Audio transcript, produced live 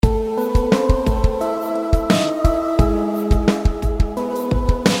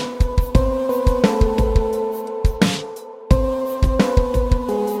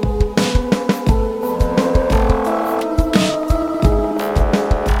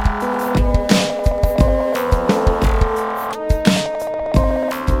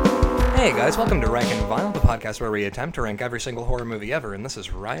Welcome to Rank and Vile, the podcast where we attempt to rank every single horror movie ever, and this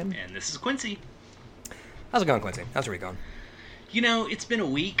is Ryan. And this is Quincy. How's it going, Quincy? How's your week going? You know, it's been a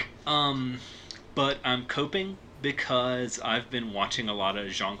week, but I'm coping because I've been watching a lot of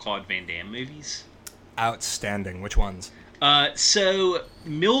Jean-Claude Van Damme movies. Outstanding. Which ones? So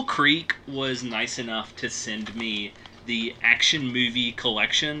Mill Creek was nice enough to send me the Action Movie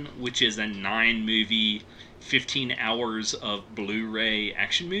Collection, which is a 9-movie, 15 hours of Blu-ray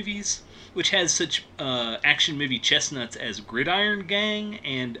action movies, which has such action movie chestnuts as Gridiron Gang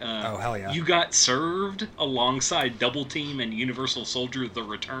and oh, hell yeah. You Got Served alongside Double Team and Universal Soldier: The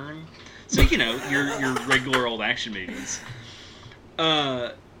Return. So, you know, your regular old action movies.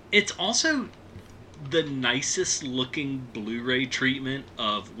 It's also the nicest looking Blu-ray treatment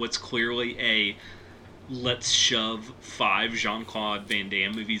of what's clearly a let's shove 5 Jean-Claude Van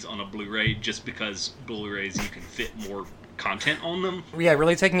Damme movies on a Blu-ray just because Blu-rays you can fit more content on them. Yeah,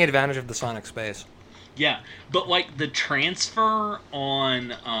 really taking advantage of the sonic space. Yeah, but like the transfer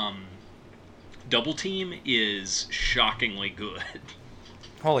on Double Team is shockingly good.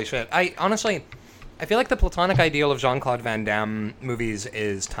 Holy shit. I feel like the platonic ideal of Jean-Claude Van Damme movies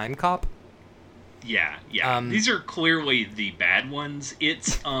is Time Cop. Yeah. These are clearly the bad ones.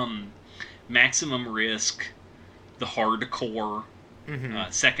 It's Maximum Risk, The Hardcore,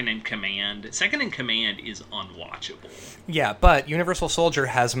 Second in Command. Second in Command is unwatchable. Yeah, but Universal Soldier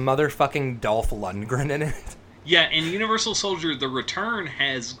has motherfucking Dolph Lundgren in it. Yeah, and Universal Soldier: The Return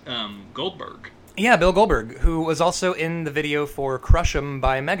has Goldberg. Yeah, Bill Goldberg, who was also in the video for Crush 'Em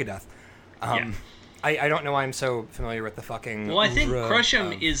by Megadeth. Yeah. I don't know why I'm so familiar with the fucking... Well, I think Crush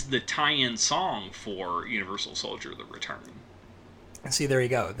 'Em is the tie-in song for Universal Soldier: The Return. See, there you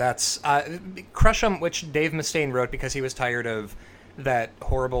go. That's Crush 'Em, which Dave Mustaine wrote because he was tired of that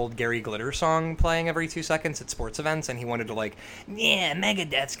horrible Gary Glitter song playing every 2 seconds at sports events, and he wanted to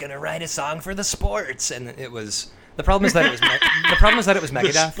Megadeth's gonna write a song for the sports, and it was... The problem is that it was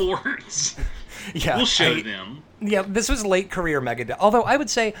Megadeth. The sports. Yeah, we'll show them. Yeah, this was late career Megadeth. Although I would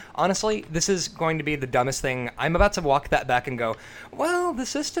say, honestly, this is going to be the dumbest thing. I'm about to walk that back and go, well, The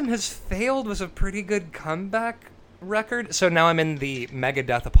System Has Failed was a pretty good comeback record. So now I'm in the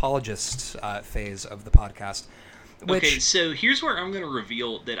Megadeth apologist phase of the podcast. Okay, so here's where I'm going to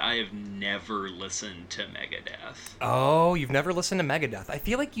reveal that I have never listened to Megadeth. Oh, you've never listened to Megadeth. I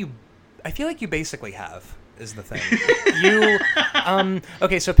feel like you basically have. Is the thing.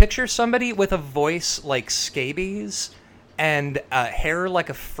 Okay, so picture somebody with a voice like scabies and hair like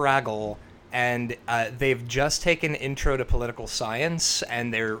a Fraggle, and they've just taken Intro to Political Science,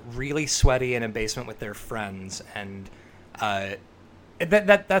 and they're really sweaty in a basement with their friends, and that's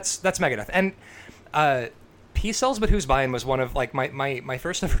Megadeth. And P Cells But Who's Buying was one of like my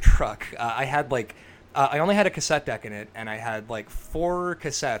first ever truck. I had I only had a cassette deck in it, and I had 4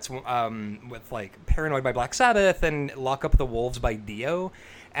 cassettes with Paranoid by Black Sabbath and Lock Up the Wolves by Dio,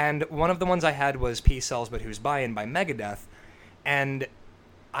 and one of the ones I had was P Cells But Who's Buying by Megadeth, and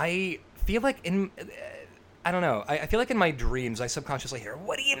I feel like I don't know, I feel like in my dreams I subconsciously hear,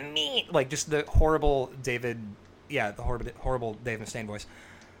 what do you mean? Just the horrible Dave Mustaine voice.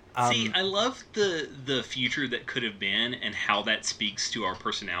 See, I love the future that could have been and how that speaks to our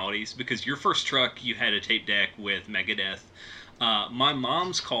personalities, because your first truck, you had a tape deck with Megadeth. My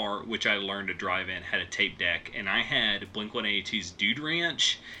mom's car, which I learned to drive in, had a tape deck, and I had Blink-182's Dude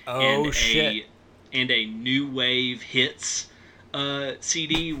Ranch and a New Wave Hits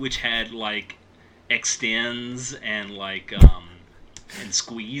CD, which had Extends and and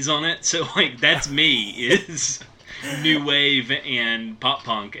Squeeze on it. So that's me, is New Wave and pop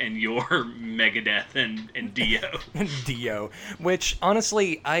punk, and your Megadeth and Dio. Dio, which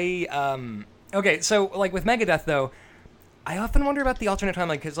honestly okay, so with Megadeth though, I often wonder about the alternate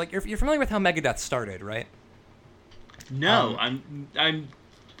timeline, because you're familiar with how Megadeth started, right? No, I'm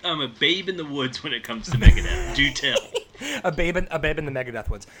a babe in the woods when it comes to Megadeth. Do tell. a babe in the Megadeth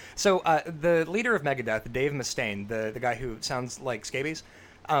woods. So the leader of Megadeth, Dave Mustaine, the guy who sounds like scabies,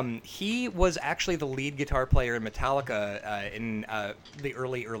 he was actually the lead guitar player in Metallica in the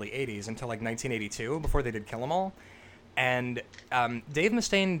early 80s until 1982, before they did Kill 'Em All. And Dave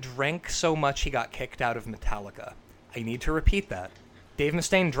Mustaine drank so much he got kicked out of Metallica. I need to repeat that. Dave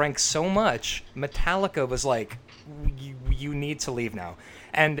Mustaine drank so much, Metallica was like, you need to leave now.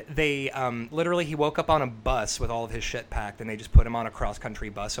 And they literally, he woke up on a bus with all of his shit packed, and they just put him on a cross-country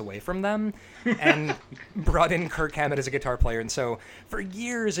bus away from them and brought in Kirk Hammett as a guitar player. And so for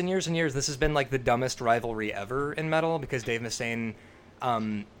years and years and years, this has been the dumbest rivalry ever in metal, because Dave Mustaine,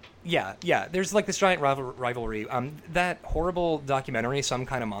 there's this giant rivalry. That horrible documentary, Some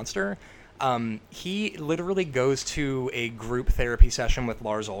Kind of Monster, He literally goes to a group therapy session with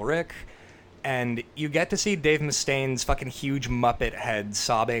Lars Ulrich and you get to see Dave Mustaine's fucking huge Muppet head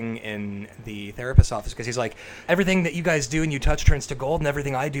sobbing in the therapist's office because he's like, everything that you guys do and you touch turns to gold, and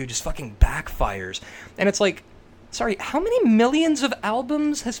everything I do just fucking backfires. And it's like, sorry, how many millions of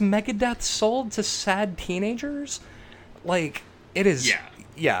albums has Megadeth sold to sad teenagers? Like, it is...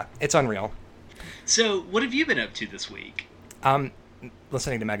 Yeah, it's unreal. So, what have you been up to this week?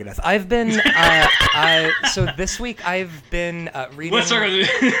 Listening to Megadeth. I've been... so this week I've been reading... Let's start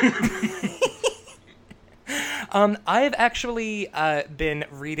I've actually been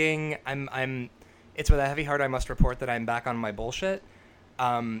reading. It's with a heavy heart I must report that I'm back on my bullshit.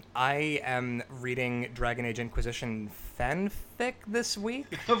 I am reading Dragon Age Inquisition fanfic this week.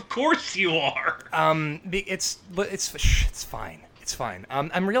 Of course you are. It's fine. It's fine.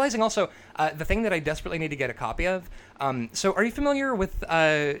 I'm realizing also the thing that I desperately need to get a copy of. So, are you familiar with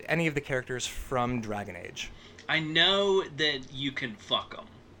any of the characters from Dragon Age? I know that you can fuck them,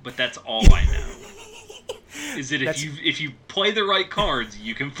 but that's all I know. Is that if you play the right cards,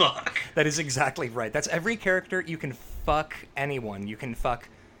 you can fuck. That is exactly right. That's every character. You can fuck anyone. You can fuck...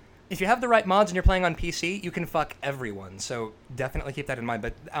 If you have the right mods and you're playing on PC, you can fuck everyone. So definitely keep that in mind.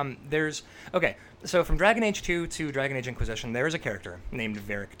 But there's... Okay, so from Dragon Age 2 to Dragon Age Inquisition, there is a character named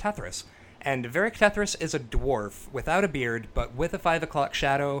Varric Tethras. And Varric Tethras is a dwarf without a beard, but with a 5 o'clock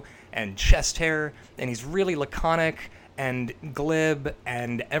shadow and chest hair, and he's really laconic and glib,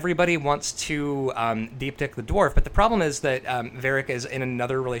 and everybody wants to deep dick the dwarf. But the problem is that Varric is in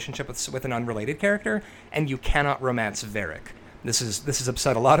another relationship with an unrelated character, and you cannot romance Varric. This has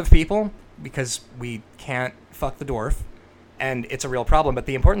upset a lot of people because we can't fuck the dwarf, and it's a real problem. But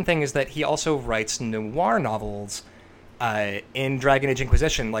the important thing is that he also writes noir novels in Dragon Age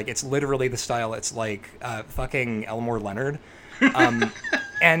Inquisition. Like, it's literally the style. It's like fucking Elmore Leonard.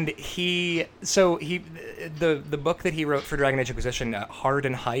 And the book that he wrote for Dragon Age Inquisition, Hard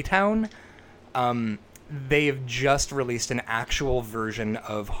and Hightown, they have just released an actual version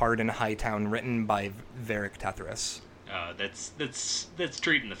of Hard and Hightown written by Varric Tethras. That's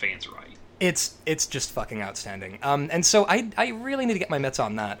treating the fans right. It's just fucking outstanding. And so I really need to get my mitts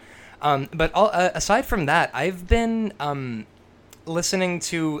on that. But aside from that, I've been listening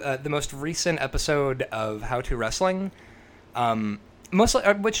to the most recent episode of How to Wrestling.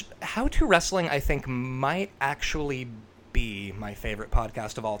 Which How to Wrestling, I think, might actually be my favorite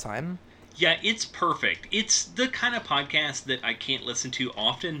podcast of all time. Yeah, it's perfect. It's the kind of podcast that I can't listen to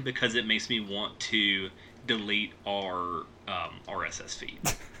often because it makes me want to delete our RSS feed.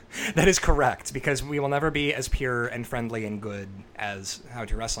 That is correct, because we will never be as pure and friendly and good as How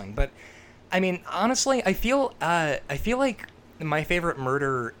to Wrestling. But I mean, honestly, I feel like my favorite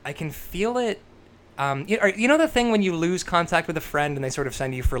murder. I can feel it. You know the thing when you lose contact with a friend and they sort of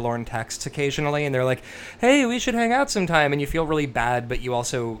send you forlorn texts occasionally, and they're like, "Hey, we should hang out sometime," and you feel really bad, but you're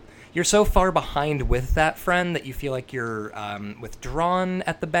so far behind with that friend that you feel like you're withdrawn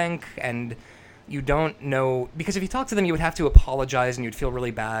at the bank, and you don't know, because if you talk to them, you would have to apologize and you'd feel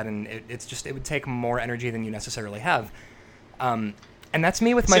really bad, and it would take more energy than you necessarily have. And that's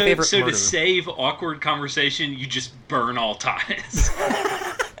me with my favorite murder. So to save awkward conversation, you just burn all ties.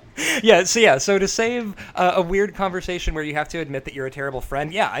 So to save a weird conversation where you have to admit that you're a terrible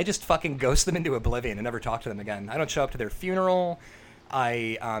friend, I just fucking ghost them into oblivion and never talk to them again. I don't show up to their funeral.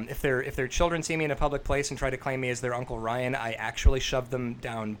 If their children see me in a public place and try to claim me as their Uncle Ryan, I actually shove them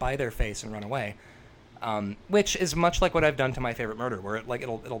down by their face and run away. Which is much like what I've done to my favorite murder, where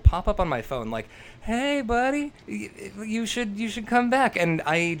it'll pop up on my phone like, "Hey, buddy, you should come back," and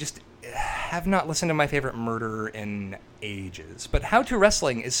I just have not listened to my favorite murder in ages. But How to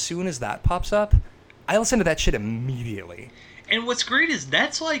Wrestling, as soon as that pops up, I listen to that shit immediately. And what's great is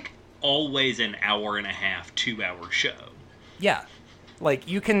that's like always an hour and a half, 2-hour show. Yeah. Like,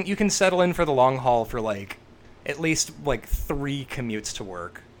 you can settle in for the long haul for, like, at least, like, 3 commutes to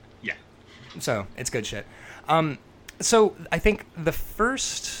work. Yeah. So, it's good shit. So, I think the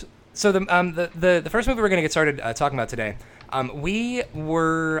first... So, the first movie we're going to get started talking about today, we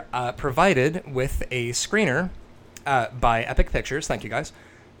were provided with a screener by Epic Pictures, thank you guys,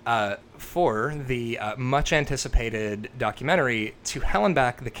 for the much-anticipated documentary To Hell and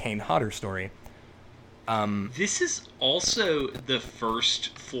Back, the Kane Hodder Story. This is also the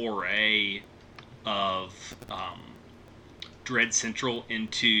first foray of Dread Central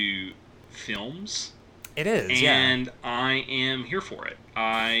into films. It is, and I am here for it.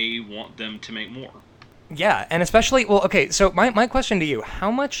 I want them to make more. Yeah, and especially, well, okay, so my question to you, how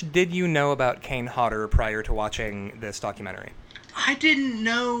much did you know about Kane Hodder prior to watching this documentary? I didn't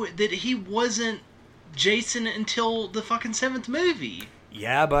know that he wasn't Jason until the fucking 7th movie.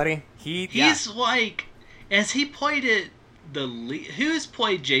 Yeah, buddy. He's like... As he played it who has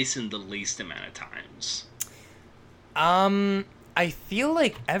played Jason the least amount of times? I feel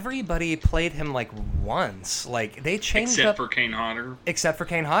like everybody played him like once. Like they changed Except up for Kane Hodder. Except for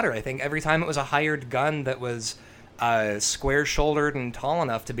Kane Hodder. I think every time it was a hired gun that was square-shouldered and tall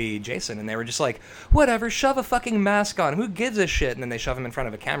enough to be Jason, and they were just like, whatever, shove a fucking mask on. Who gives a shit? And then they shove him in front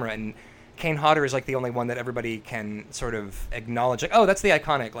of a camera, and Kane Hodder is like the only one that everybody can sort of acknowledge. Like, oh, that's the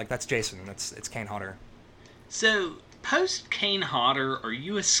iconic. Like that's Jason. It's Kane Hodder. So post Kane Hodder, are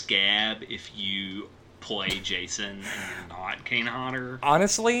you a scab if you play Jason and you're not Kane Hodder?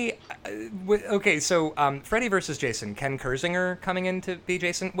 Honestly, okay, so Freddy versus Jason, Ken Kersinger coming in to be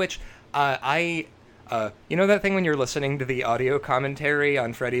Jason, which you know that thing when you're listening to the audio commentary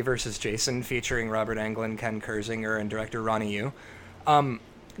on Freddy versus Jason featuring Robert Englund, Ken Kersinger, and director Ronnie Yu?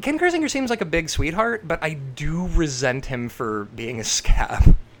 Ken Kersinger seems like a big sweetheart, but I do resent him for being a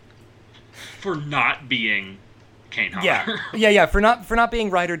scab. For not being Kane Hodder. Yeah, for not being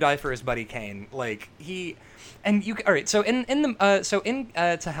ride or die for his buddy Kane. Like he, and you. All right, so in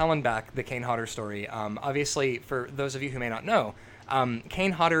To Hell and Back, the Kane Hodder story. Obviously, for those of you who may not know,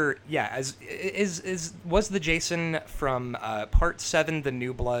 Kane Hodder, was the Jason from Part 7, The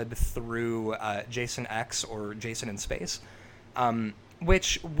New Blood, through Jason X or Jason in Space,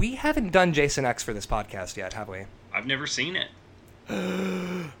 which we haven't done Jason X for this podcast yet, have we? I've never seen it.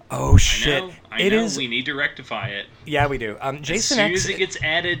 Oh shit! I know. We need to rectify it. Yeah, we do. Jason X. As soon as it gets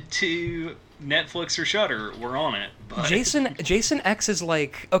added to Netflix or Shudder, we're on it. But... Jason X is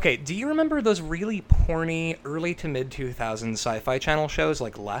like, okay. Do you remember those really porny early to mid 2000s Sci-Fi Channel shows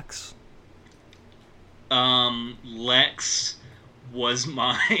like Lex? Lex was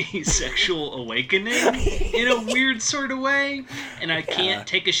my sexual awakening in a weird sort of way, and I can't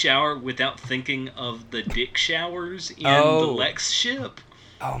take a shower without thinking of the dick showers in the Lex ship.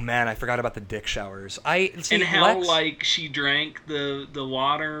 Oh man, I forgot about the dick showers. And how like she drank the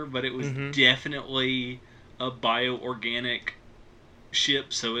water, but it was definitely a bioorganic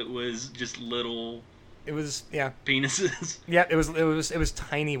ship, so it was just little. It was penises. Yeah, it was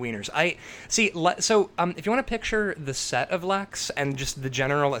tiny wieners. I see. So if you want to picture the set of Lex and just the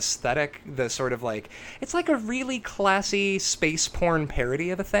general aesthetic, the sort of like it's like a really classy space porn parody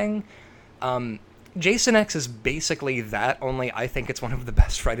of a thing. Jason X is basically that. Only I think it's one of the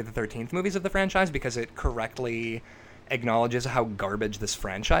best Friday the 13th movies of the franchise because it correctly acknowledges how garbage this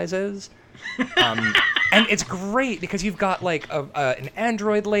franchise is. And it's great because you've got like an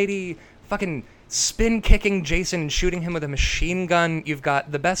android lady fucking spin-kicking Jason and shooting him with a machine gun. You've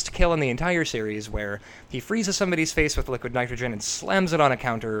got the best kill in the entire series where he freezes somebody's face with liquid nitrogen and slams it on a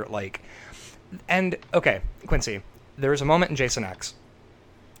counter, like... And, okay, Quincy, there's a moment in Jason X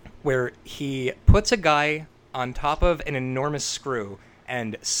where he puts a guy on top of an enormous screw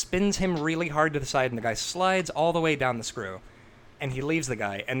and spins him really hard to the side, and the guy slides all the way down the screw. And he leaves the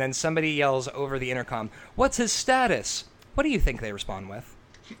guy, and then somebody yells over the intercom, "What's his status?" What do you think they respond with?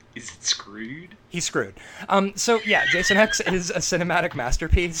 Is it screwed? He's screwed. So yeah, Jason X is a cinematic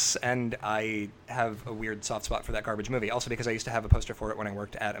masterpiece, and I have a weird soft spot for that garbage movie. Also because I used to have a poster for it when I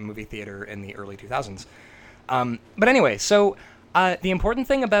worked at a movie theater in the early 2000s. But anyway, so the important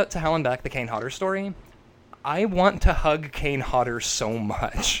thing about To Hell and Back, the Kane Hodder story, I want to hug Kane Hodder so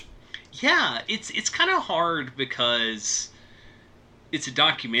much. Yeah, it's kind of hard because it's a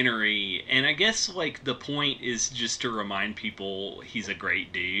documentary, and I guess like the point is just to remind people he's a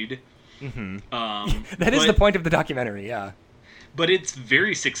great dude. Mm-hmm. That is the point of the documentary, yeah. But it's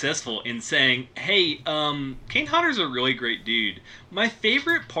very successful in saying, hey, Kane Hodder's a really great dude. My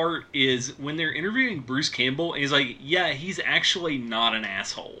favorite part is when they're interviewing Bruce Campbell, and he's like, yeah, he's actually not an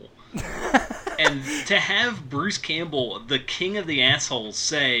asshole. And to have Bruce Campbell, the king of the assholes,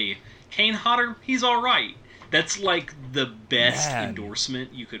 say, Kane Hodder, he's alright. That's like the best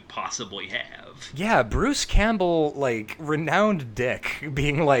endorsement you could possibly have. Yeah, Bruce Campbell, like, renowned dick,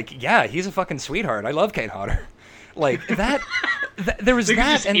 being like, yeah, he's a fucking sweetheart. I love Kane Hodder. Like, that, there was they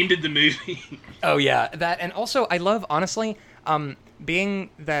that. Just ended the movie. Oh, yeah, that. And also, I love, honestly, being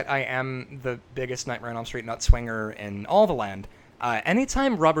that I am the biggest Nightmare on Elm Street nut swinger in all the land,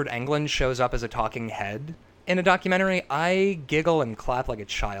 anytime Robert Englund shows up as a talking head in a documentary, I giggle and clap like a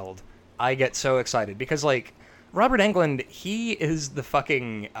child. I get so excited because, like, Robert Englund, he is the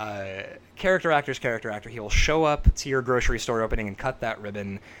fucking character actor's character actor. He will show up to your grocery store opening and cut that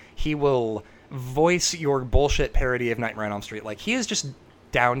ribbon. He will voice your bullshit parody of Nightmare on Elm Street. Like, he is just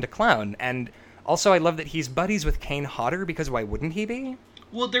down to clown. And also, I love that he's buddies with Kane Hodder, because why wouldn't he be?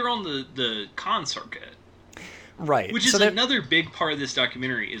 Well, they're on the con circuit. Right. Which is another big part of this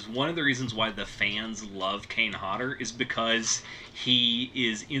documentary. Is one of the reasons why the fans love Kane Hodder is because he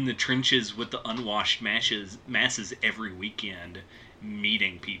is in the trenches with the unwashed masses every weekend,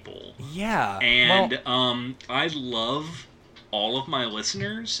 meeting people. Yeah. And I love all of my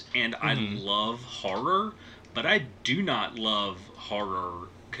listeners, and I love horror, but I do not love horror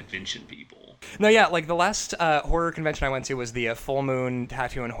convention people. No, yeah, like the last horror convention I went to was the Full Moon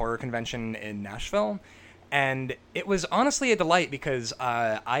Tattoo and Horror Convention in Nashville. And it was honestly a delight because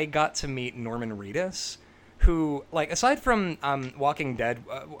I got to meet Norman Reedus, who, like, aside from Walking Dead,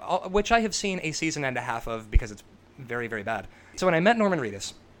 which I have seen a season and a half of because it's very, very bad. So when I met Norman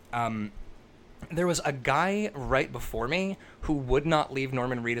Reedus, there was a guy right before me who would not leave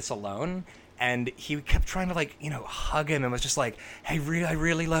Norman Reedus alone. And he kept trying to, like, hug him and was just like, hey, I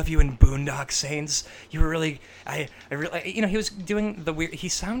really love you in Boondock Saints. You were really, I really, he was doing the weird, he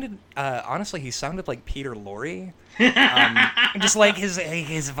sounded, honestly, he sounded like Peter Lorre. Just like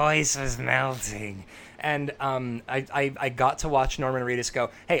his voice was melting. And I got to watch Norman Reedus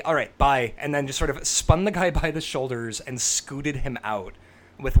go, hey, all right, bye. And then just sort of spun the guy by the shoulders and scooted him out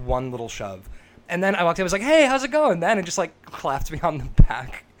with one little shove. And then I walked in, I was like, hey, how's it going, man? And just, like, clapped me on the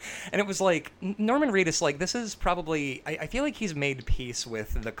back. And it was like, Norman Reedus, like, this is probably, I feel like he's made peace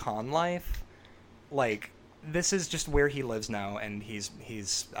with the con life. Like, this is just where he lives now, and he's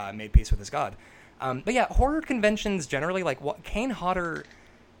made peace with his god. But yeah, horror conventions generally, like, Kane Hodder,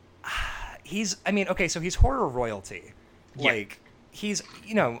 he's horror royalty. Yeah. Like, he's,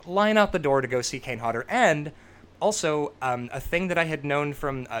 line out the door to go see Kane Hodder. And also, a thing that I had known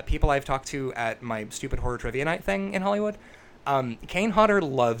from people I've talked to at my stupid horror trivia night thing in Hollywood, Kane Hodder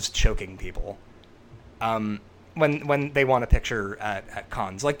loves choking people when they want a picture at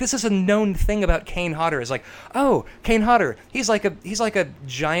cons. Like, this is a known thing about Kane Hodder. Is like, oh, Kane Hodder, he's like a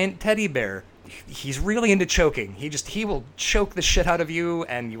giant teddy bear. He's really into choking. He will choke the shit out of you,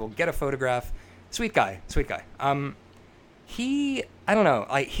 and you will get a photograph. Sweet guy. I don't know,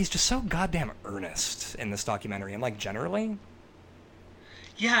 like, he's just so goddamn earnest in this documentary, and, like, generally.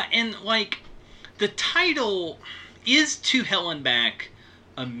 Yeah, and, like, the title is To Hell and Back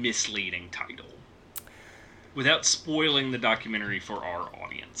a misleading title, without spoiling the documentary for our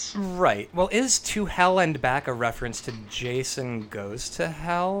audience. Right. Well, is To Hell and Back a reference to Jason Goes to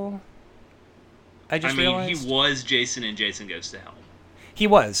Hell? I realized. He was Jason in Jason Goes to Hell. He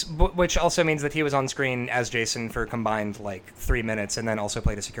was, which also means that he was on screen as Jason for combined, like, 3 minutes, and then also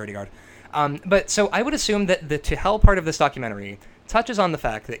played a security guard. But so I would assume that the To Hell part of this documentary touches on the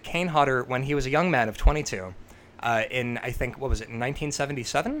fact that Kane Hodder, when he was a young man of 22, in, I think,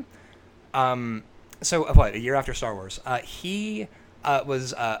 1977? A year after Star Wars. He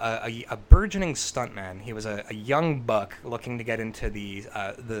was a burgeoning stuntman. He was a young buck looking to get into the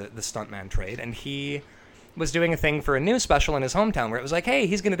stuntman trade, and he was doing a thing for a news special in his hometown where it was like, hey,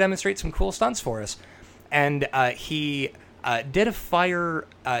 he's going to demonstrate some cool stunts for us. And he did a fire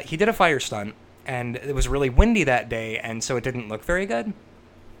stunt, and it was really windy that day, and so it didn't look very good.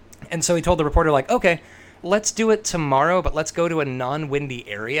 And so he told the reporter, like, okay, let's do it tomorrow, but let's go to a non-windy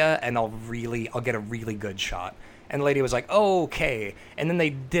area, and I'll get a really good shot. And the lady was like, oh, okay. And then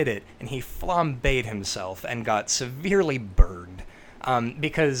they did it, and he flambéed himself and got severely burned.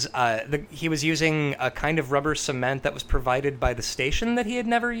 Because he was using a kind of rubber cement that was provided by the station that he had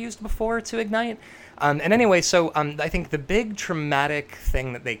never used before to ignite. And anyway, so I think the big traumatic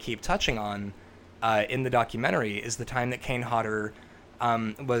thing that they keep touching on in the documentary is the time that Kane Hodder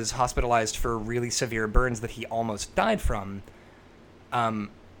was hospitalized for really severe burns that he almost died from. And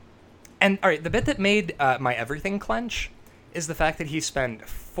all right, the bit that made my everything clench is the fact that he spent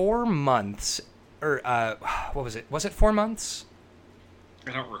 4 months, or what was it? Was it 4 months?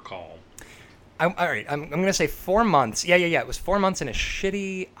 I don't recall. All right, I'm going to say 4 months. Yeah. It was 4 months in a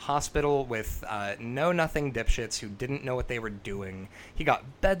shitty hospital with know-nothing dipshits who didn't know what they were doing. He got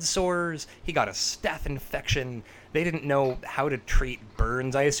bed sores. He got a staph infection. They didn't know how to treat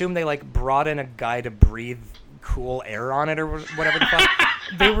burns. I assume they, like, brought in a guy to breathe cool air on it or whatever the fuck.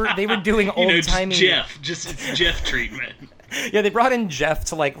 They were doing old-timey... Jeff treatment. Yeah, they brought in Jeff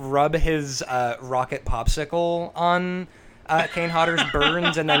to, like, rub his rocket popsicle on... Kane Hodder's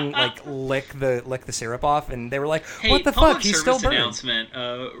burns and then, like, lick the syrup off, and they were like, what the fuck, he's still burned. Announcement,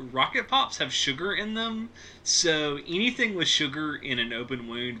 Rocket Pops have sugar in them, so anything with sugar in an open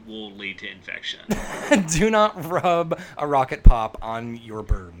wound will lead to infection. Do not rub a Rocket Pop on your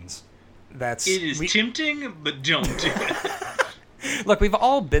burns. It is tempting, but don't do it. Look, we've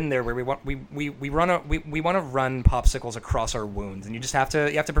all been there where we want to run popsicles across our wounds, and you have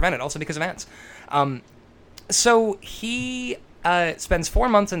to prevent it, also because of ants. So he spends 4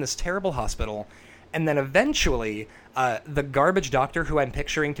 months in this terrible hospital, And then eventually, the garbage doctor, who I'm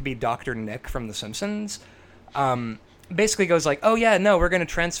picturing to be Dr. Nick from The Simpsons, basically goes like, oh yeah, no, we're going to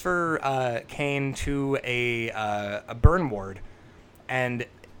transfer Kane to a burn ward. And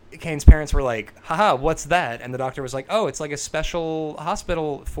Kane's parents were like, haha, what's that? And the doctor was like, oh, it's like a special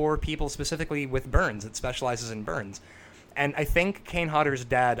hospital for people specifically with burns. It specializes in burns. And I think Kane Hodder's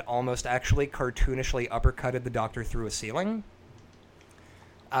dad almost actually cartoonishly uppercutted the doctor through a ceiling.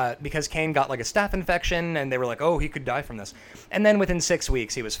 Because Kane got like a staph infection, and they were like, oh, he could die from this. And then within 6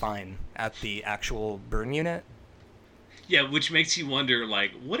 weeks, he was fine at the actual burn unit. Yeah, which makes you wonder,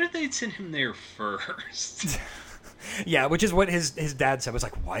 like, what if they'd send him there first? Yeah, which is what his dad said, was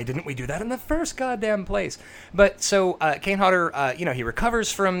like, why didn't we do that in the first goddamn place? But so Kane Hodder, he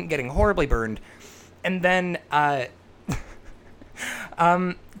recovers from getting horribly burned. And then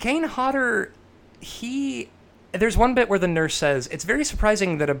Kane Hodder, there's one bit where the nurse says, it's very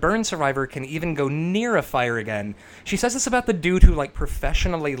surprising that a burn survivor can even go near a fire again. She says this about the dude who, like,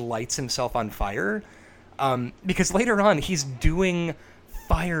 professionally lights himself on fire. Because later on, he's doing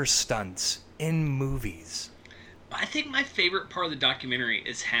fire stunts in movies. I think my favorite part of the documentary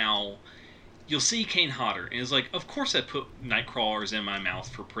is how you'll see Kane Hodder, and it's like, of course I put night crawlers in my mouth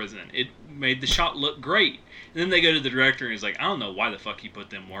for prison. It made the shot look great. And then they go to the director, and he's like, I don't know why the fuck he put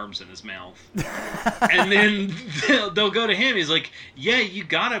them worms in his mouth. And then they'll go to him. He's like, yeah, you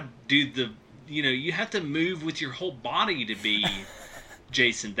gotta do you have to move with your whole body to be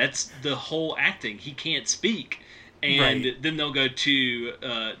Jason. That's the whole acting. He can't speak. And right. Then they'll go to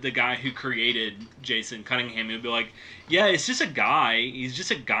the guy who created Jason Cunningham, and he'll be like, yeah, it's just a guy. He's just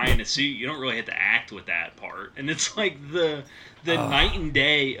a guy in a suit. You don't really have to act with that part. And it's like the night and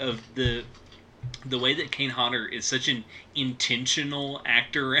day of the way that Kane Hodder is such an intentional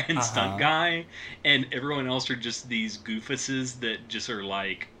actor and stunt guy, and everyone else are just these goofuses that just are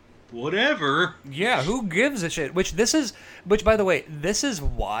like, whatever. Yeah, who gives a shit? Which, by the way, this is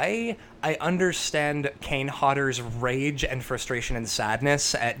why I understand Kane Hodder's rage and frustration and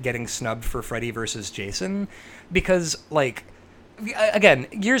sadness at getting snubbed for Freddy vs. Jason. Because, like, again,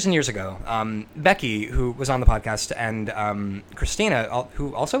 years and years ago, Becky, who was on the podcast, and Christina,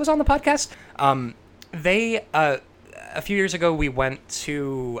 who also was on the podcast, a few years ago, we went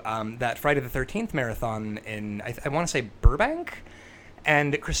to that Friday the 13th marathon in, I want to say, Burbank?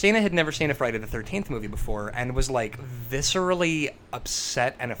 And Christina had never seen a Friday the 13th movie before, and was, like, viscerally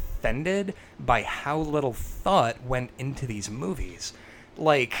upset and offended by how little thought went into these movies.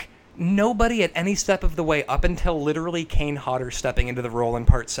 Like, nobody at any step of the way, up until literally Kane Hodder stepping into the role in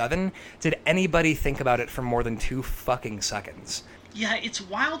Part 7, did anybody think about it for more than 2 fucking seconds. Yeah, it's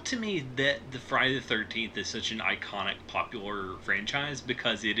wild to me that the Friday the 13th is such an iconic, popular franchise,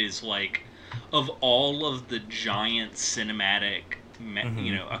 because it is, like, of all of the giant cinematic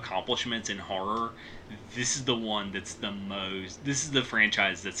accomplishments in horror, this is the one that's the most, this is the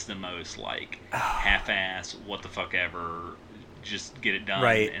franchise that's the most, like, half-ass, what the fuck ever, just get it done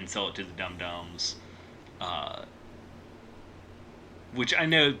and sell it to the dum-dums. Which I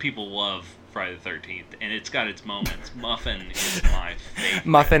know people love Friday the 13th, and it's got its moments. Muffin is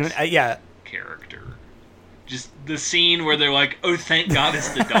my favorite character. Just the scene where they're like, oh, thank God it's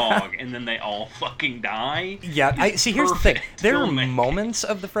the dog, and then they all fucking die. Yeah, here's the thing. There are moments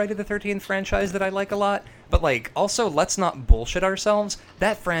of the Friday the 13th franchise that I like a lot, but, like, also, let's not bullshit ourselves.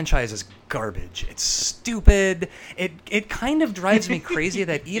 That franchise is garbage. It's stupid. It kind of drives me crazy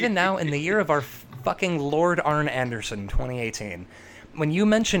that even now, in the year of our fucking Lord Arn Anderson, 2018, when you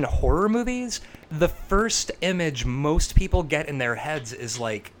mention horror movies, the first image most people get in their heads is,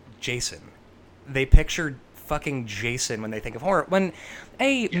 like, Jason. They picture fucking Jason when they think of horror. When,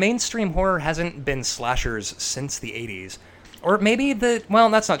 mainstream horror hasn't been slashers since the 80s. Or maybe that's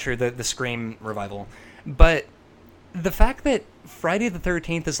not true, the Scream revival. But the fact that Friday the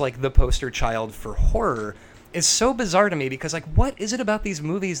 13th is, like, the poster child for horror is so bizarre to me, because, like, what is it about these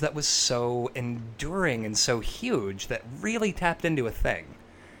movies that was so enduring and so huge that really tapped into a thing?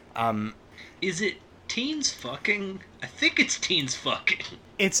 Is it teens fucking? I think it's teens fucking.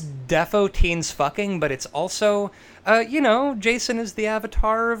 It's defo teens fucking, but it's also, Jason is the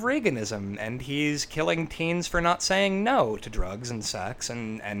avatar of Reaganism, and he's killing teens for not saying no to drugs and sex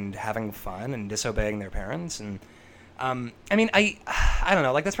and having fun and disobeying their parents. And, I don't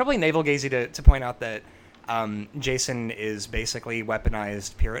know, like, that's probably navel-gazy to point out that Jason is basically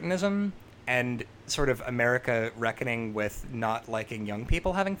weaponized Puritanism and sort of America reckoning with not liking young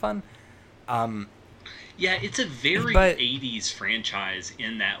people having fun. Yeah, it's a very 80s franchise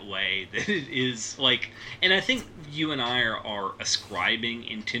in that way, that it is, like, and I think you and I are ascribing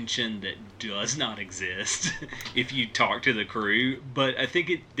intention that does not exist if you talk to the crew, but I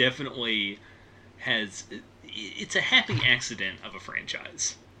think it definitely has, it's a happy accident of a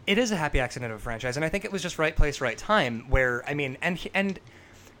franchise. It is a happy accident of a franchise, and I think it was just right place, right time. Where I mean, and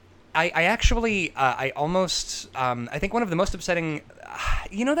I actually I almost I think one of the most upsetting,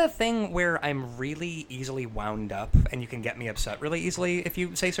 you know, that thing where I'm really easily wound up, and you can get me upset really easily if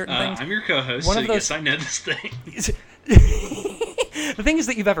you say certain things. I'm your co-host, One so of those... yes, I know this thing. The thing is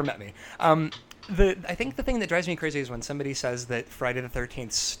that you've ever met me. I think the thing that drives me crazy is when somebody says that Friday the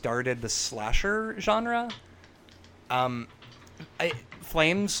 13th started the slasher genre.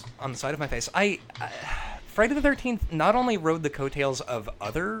 Flames on the side of my face. Friday the 13th not only rode the coattails of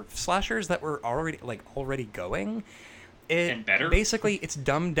other slashers that were already going. And better. Basically, it's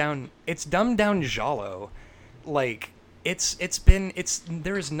dumbed down giallo. Like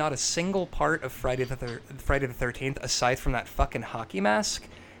there is not a single part of Friday the 13th aside from that fucking hockey mask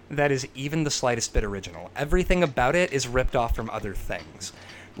that is even the slightest bit original. Everything about it is ripped off from other things.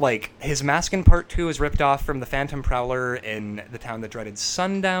 Like, his mask in part 2 is ripped off from the Phantom Prowler in The Town That Dreaded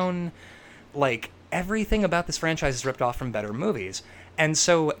Sundown. Like, everything about this franchise is ripped off from better movies. And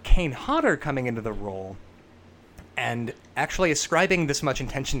so Kane Hodder coming into the role and actually ascribing this much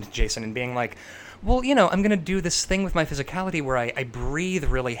intention to Jason and being like, well, you know, I'm going to do this thing with my physicality where I breathe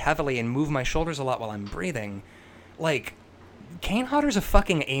really heavily and move my shoulders a lot while I'm breathing. Like, Kane Hodder's a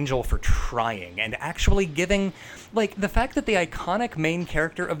fucking angel for trying and actually giving... Like, the fact that the iconic main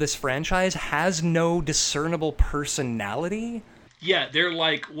character of this franchise has no discernible personality... Yeah, they're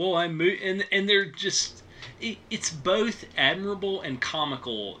like, well, and they're just... It's both admirable and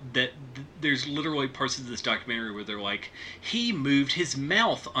comical that there's literally parts of this documentary where they're like, he moved his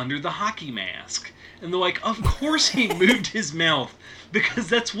mouth under the hockey mask. And they're like, of course he moved his mouth, because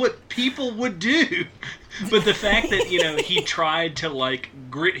that's what people would do. But the fact that, you know, he tried to, like,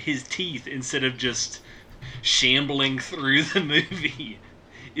 grit his teeth instead of just shambling through the movie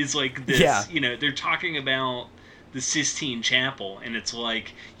is like this. Yeah. You know, they're talking about the Sistine Chapel, and it's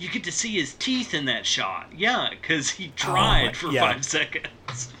like, you get to see his teeth in that shot. Yeah, because he tried for 5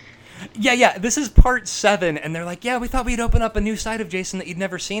 seconds. Yeah, this is part 7, and they're like, yeah, we thought we'd open up a new side of Jason that you'd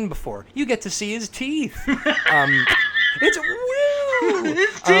never seen before. You get to see his teeth. It's woo!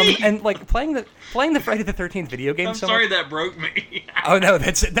 His teeth! And, like, playing the Friday the 13th video game I'm so sorry much... that broke me. Oh, no,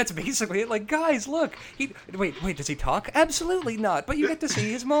 that's basically it. Like, guys, look. Wait, does he talk? Absolutely not, but you get to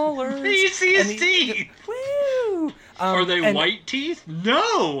see his molars. You see his teeth! Woo! Are they white teeth?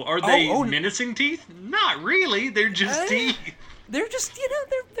 No! Are they menacing teeth? Not really, they're just teeth. They're just, you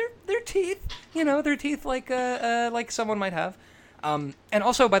know, they're teeth. You know, they're teeth like someone might have. And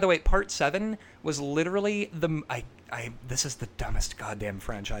also, by the way, part 7 was literally this is the dumbest goddamn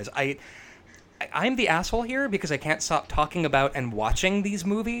franchise. I'm the asshole here because I can't stop talking about and watching these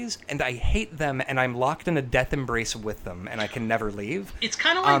movies, and I hate them, and I'm locked in a death embrace with them, and I can never leave. It's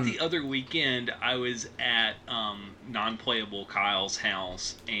kind of like the other weekend I was at Non-Playable Kyle's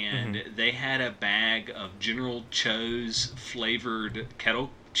house, and they had a bag of General Cho's flavored kettle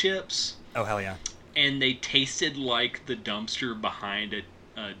chips. Oh, hell yeah. And they tasted like the dumpster behind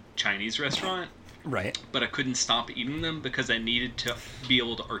a Chinese restaurant. Right. But I couldn't stop eating them because I needed to be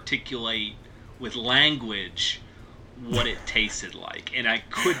able to articulate with language what it tasted like. And I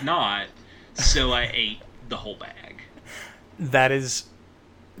could not, so I ate the whole bag. That is...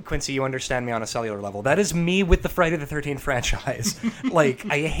 Quincy, you understand me on a cellular level. That is me with the Friday the 13th franchise. Like,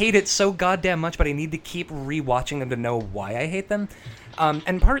 I hate it so goddamn much, but I need to keep rewatching them to know why I hate them.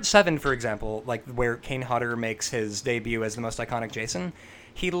 And part 7, for example, like where Kane Hodder makes his debut as the most iconic Jason,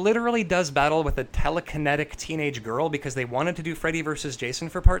 he literally does battle with a telekinetic teenage girl because they wanted to do Freddy vs. Jason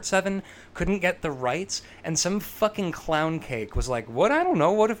for part 7, couldn't get the rights, and some fucking clown cake was like, what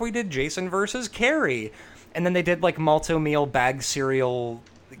if we did Jason vs. Carrie? And then they did like Malto Meal bag cereal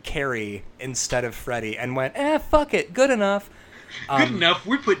Carrie instead of Freddy and went, fuck it, good enough. Good enough,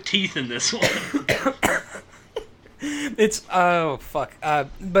 we put teeth in this one. It's, oh, fuck.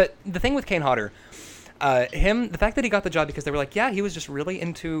 But the thing with Kane Hodder, the fact that he got the job because they were like, yeah, he was just really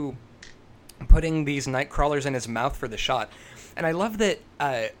into putting these night crawlers in his mouth for the shot. And I love that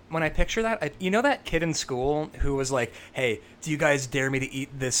when I picture that, you know that kid in school who was like, hey, do you guys dare me to eat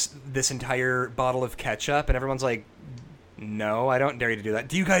this entire bottle of ketchup? And everyone's like, no, I don't dare you to do that.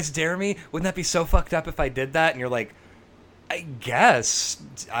 Do you guys dare me? Wouldn't that be so fucked up if I did that? And you're like, I guess.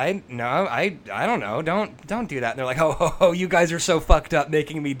 I don't know. Don't do that. And they're like, oh, you guys are so fucked up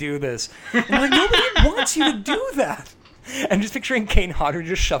making me do this. And I'm like, nobody wants you to do that. And just picturing Kane Hodder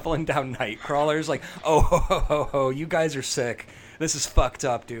just shuffling down night crawlers like, oh, you guys are sick. This is fucked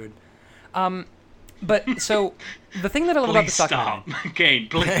up, dude. But so the thing that I love about this documentary, Kane,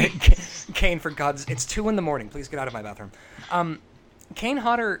 please. Kane, for God's, it's 2 a.m. Please get out of my bathroom. Kane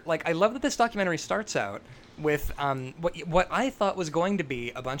Hodder, like, I love that this documentary starts out with what I thought was going to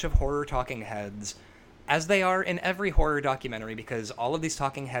be a bunch of horror talking heads, as they are in every horror documentary, because all of these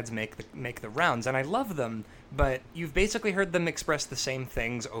talking heads make the rounds, and I love them, but you've basically heard them express the same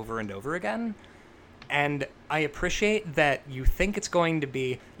things over and over again. And I appreciate that you think it's going to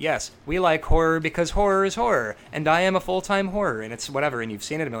be, yes, we like horror because horror is horror, and I am a full-time horror, and it's whatever, and you've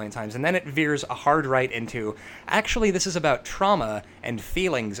seen it a million times. And then it veers a hard right into, actually, this is about trauma and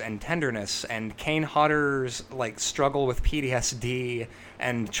feelings and tenderness and Kane Hodder's, like, struggle with PTSD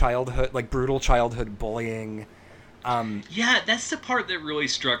and childhood, like, brutal childhood bullying. Yeah, that's the part that really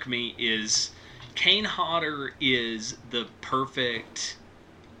struck me is Kane Hodder is the perfect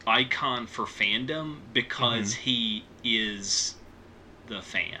icon for fandom because he is the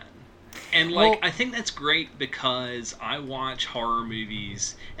fan. And like, I think that's great because I watch horror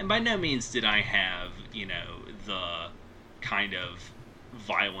movies, and by no means did I have, you know, the kind of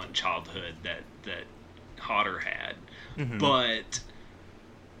violent childhood that Hodder had. But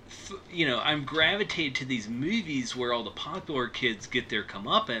you know, I'm gravitated to these movies where all the popular kids get their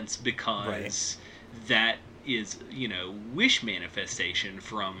comeuppance because that is, you know, wish manifestation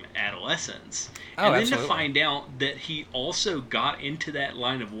from adolescence. And then absolutely. to find out that he also got into that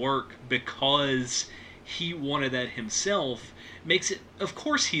line of work because he wanted that himself makes it, of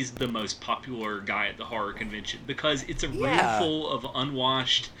course he's the most popular guy at the horror convention because it's a room full of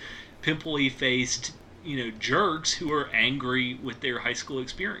unwashed, pimply faced, you know, jerks who are angry with their high school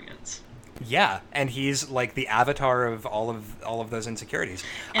experience. Yeah, and he's like the avatar of all of those insecurities.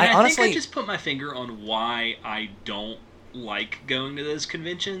 And I honestly think I just put my finger on why I don't like going to those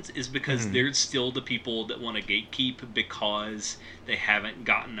conventions is because there's still the people that want to gatekeep because they haven't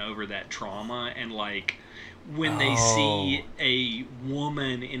gotten over that trauma, and like when they see a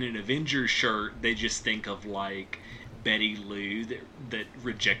woman in an Avengers shirt, they just think of like Betty Lou that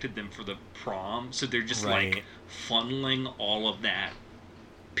rejected them for the prom, so they're just like funneling all of that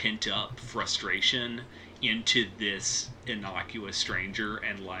pent up frustration into this innocuous stranger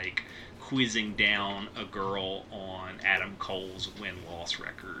and like quizzing down a girl on Adam Cole's win-loss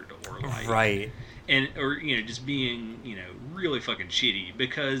record or like and or you know just being, you know, really fucking shitty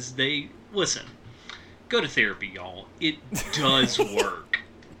because they listen, go to therapy, y'all. It does work.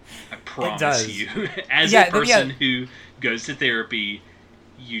 I promise you. As a person who goes to therapy,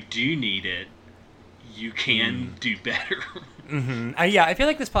 you do need it. You can do better. I feel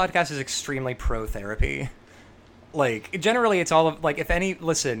like this podcast is extremely pro-therapy. Like, generally, it's all of, like, if any,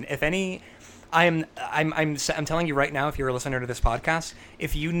 I'm telling you right now, if you're a listener to this podcast,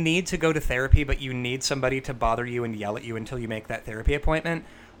 if you need to go to therapy, but you need somebody to bother you and yell at you until you make that therapy appointment,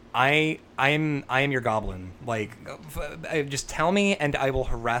 I am your goblin. Like, just tell me and I will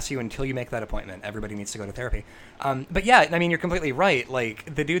harass you until you make that appointment. Everybody needs to go to therapy. But yeah, I mean, you're completely right.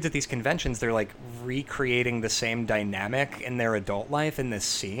 Like, the dudes at these conventions, they're like recreating the same dynamic in their adult life in this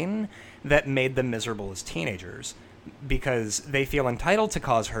scene that made them miserable as teenagers because they feel entitled to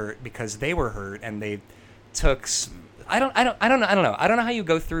cause hurt because they were hurt and they took. I don't know. I don't know how you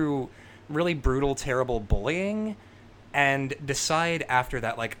go through really brutal, terrible bullying and decide after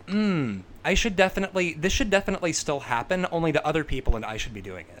that, like, this should definitely still happen, only to other people, and I should be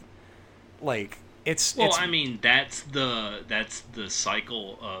doing it. Like, I mean, that's the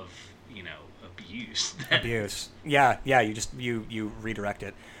cycle of, you know, abuse. Abuse. Yeah, you redirect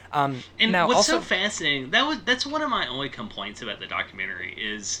it. And now, what's also, so fascinating, that's one of my only complaints about the documentary,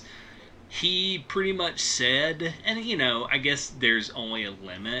 is he pretty much said, and, you know, I guess there's only a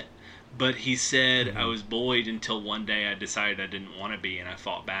limit, but he said, I was bullied until one day I decided I didn't want to be, and I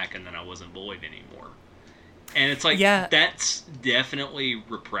fought back, and then I wasn't bullied anymore. And it's like, that's definitely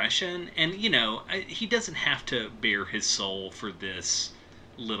repression. And, you know, he doesn't have to bare his soul for this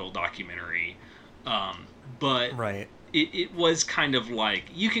little documentary. But it was kind of like,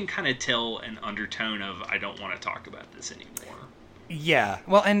 you can kind of tell an undertone of, I don't want to talk about this anymore. Yeah,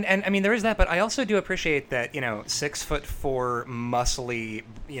 well, and I mean, there is that, but I also do appreciate that, you know, 6'4", muscly,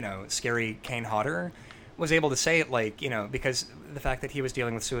 you know, scary Kane Hodder was able to say it, like, you know, because the fact that he was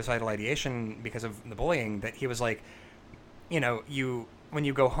dealing with suicidal ideation because of the bullying, that he was like, you know, when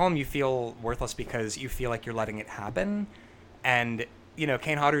you go home, you feel worthless because you feel like you're letting it happen. And, you know,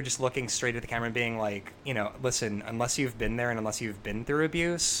 Kane Hodder just looking straight at the camera and being like, you know, listen, unless you've been there and unless you've been through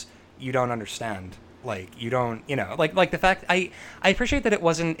abuse, you don't understand. Like, you don't, you know, like the fact, I appreciate that it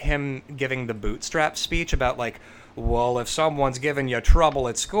wasn't him giving the bootstrap speech about, like, well, if someone's giving you trouble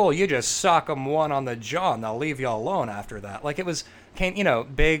at school, you just sock them one on the jaw and they'll leave you alone after that. Like, it was Kane, you know,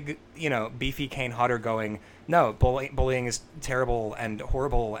 big, you know, beefy Kane Hodder going, no, bullying is terrible and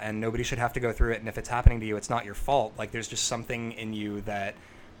horrible, and nobody should have to go through it. And if it's happening to you, it's not your fault. Like, there's just something in you that,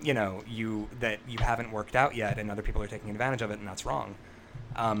 you haven't worked out yet, and other people are taking advantage of it, and that's wrong.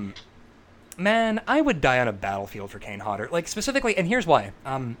 Man, I would die on a battlefield for Kane Hodder. Like, specifically, and here's why.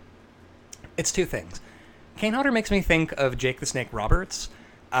 It's two things. Kane Hodder makes me think of Jake the Snake Roberts,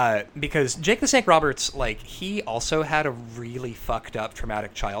 because Jake the Snake Roberts, like, he also had a really fucked up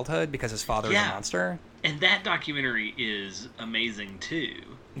traumatic childhood because his father was a monster. And that documentary is amazing too.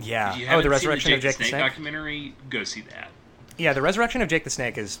 Yeah. If you haven't the Resurrection seen of Jake the Snake documentary, go see that. Yeah, the Resurrection of Jake the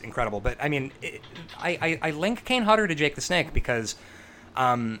Snake is incredible. But I mean, I link Kane Hodder to Jake the Snake because,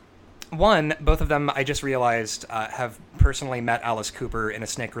 one, both of them I just realized have personally met Alice Cooper in a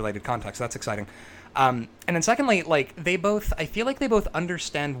snake-related context. That's exciting. And then secondly, like, I feel like they both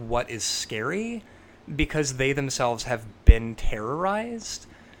understand what is scary because they themselves have been terrorized.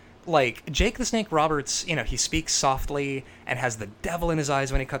 Like, Jake the Snake Roberts, he speaks softly and has the devil in his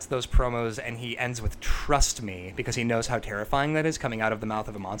eyes when he cuts those promos, and he ends with "trust me" because he knows how terrifying that is coming out of the mouth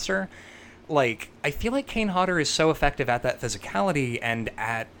of a monster. Like, I feel like Kane Hodder is so effective at that physicality and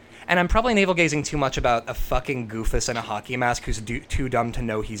I'm probably navel-gazing too much about a fucking goofus in a hockey mask who's too dumb to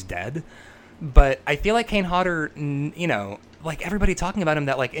know he's dead. But I feel like Kane Hodder, like, everybody talking about him,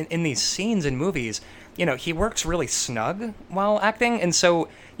 that, like, in these scenes in movies, he works really snug while acting, and so,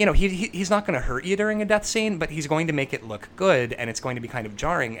 he's not going to hurt you during a death scene, but he's going to make it look good, and it's going to be kind of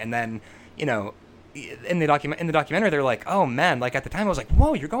jarring, and then, in the documentary, they're like, oh, man, like, at the time I was like,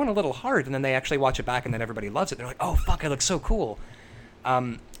 whoa, you're going a little hard, and then they actually watch it back, and then everybody loves it. They're like, oh, fuck, it looks so cool.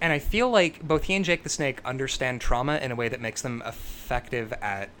 And I feel like both he and Jake the Snake understand trauma in a way that makes them effective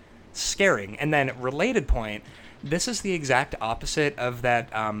at scaring. And then, related point, this is the exact opposite of that,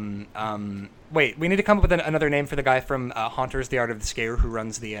 wait, we need to come up with another name for the guy from Haunters, The Art of the Scare, who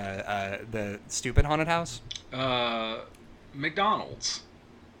runs the stupid haunted house. McDonald's.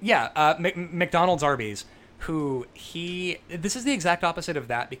 Yeah, McDonald's Arby's, this is the exact opposite of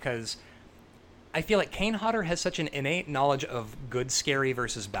that, because I feel like Kane Hodder has such an innate knowledge of good scary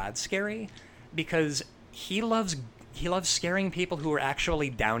versus bad scary, because he loves scaring people who are actually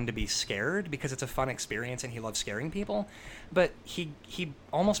down to be scared, because it's a fun experience and he loves scaring people. But he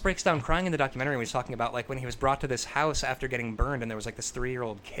almost breaks down crying in the documentary when he's talking about, like, when he was brought to this house after getting burned, and there was, like, this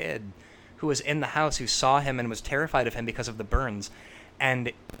 3-year-old kid who was in the house who saw him and was terrified of him because of the burns.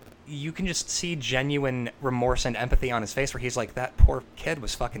 And you can just see genuine remorse and empathy on his face, where he's like, that poor kid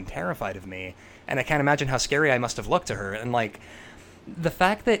was fucking terrified of me, and I can't imagine how scary I must have looked to her. And, like, the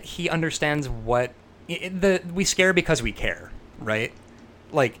fact that he understands what we scare because we care, right?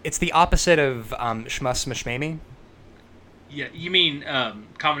 Like, it's the opposite of Shmus Mishmami. Yeah, you mean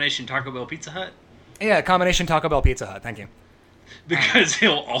combination Taco Bell Pizza Hut? Yeah, combination Taco Bell Pizza Hut. Thank you. Because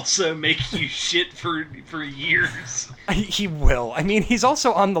he'll also make you shit for years. He will. I mean, he's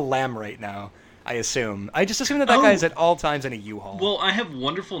also on the lam right now, I assume. I just assume that guy's at all times in a U-Haul. Well, I have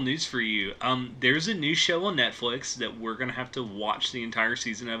wonderful news for you. There's a new show on Netflix that we're going to have to watch the entire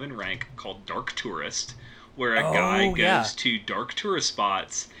season of in rank, called Dark Tourist, where a guy goes to dark tourist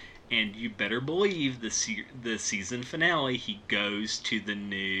spots, and you better believe the season finale, he goes to the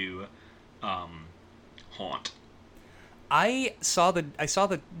new haunt. I saw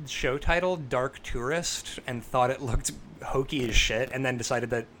the show title Dark Tourist and thought it looked hokey as shit, and then decided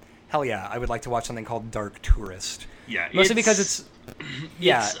that, hell yeah, I would like to watch something called Dark Tourist. Yeah, mostly because it's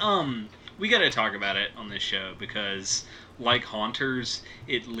we got to talk about it on this show because, like Haunters,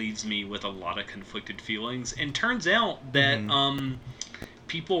 it leaves me with a lot of conflicted feelings. And turns out that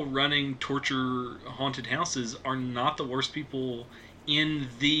people running torture haunted houses are not the worst people in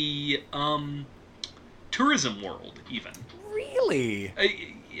the tourism world, even. Really?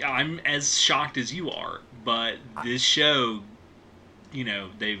 I'm as shocked as you are, but this show,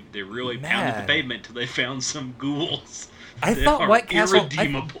 they really pounded the pavement till they found some ghouls. I thought White Castle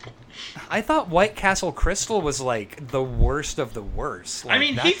irredeemable. I thought White Castle Crystal was, like, the worst of the worst. Like, I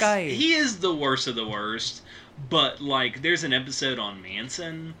mean, he is the worst of the worst, but, like, there's an episode on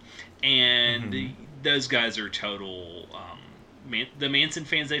Manson, and those guys are total. The Manson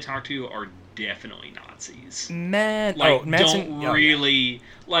fans they talk to are definitely Nazis. Manson don't really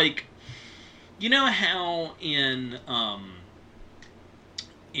like. You know how in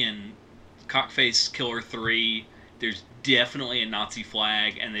Cockface Killer 3, there's definitely a Nazi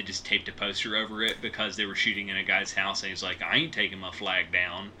flag, and they just taped a poster over it because they were shooting in a guy's house, and he's like, I ain't taking my flag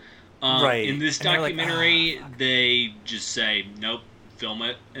down. Right. In this documentary, they just say, nope, film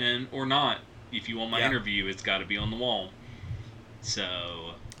it or not. If you want my interview, it's got to be on the wall.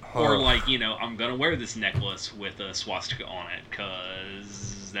 So, Or like, I'm gonna wear this necklace with a swastika on it,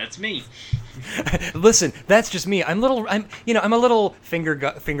 cause that's me. Listen, that's just me. I'm a little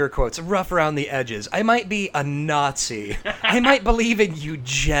finger quotes rough around the edges. I might be a Nazi. I might believe in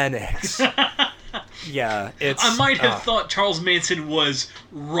eugenics. Yeah, I might have thought Charles Manson was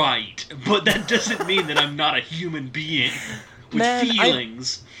right, but that doesn't mean that I'm not a human being with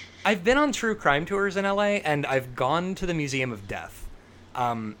feelings. I've been on true crime tours in LA, and I've gone to the Museum of Death.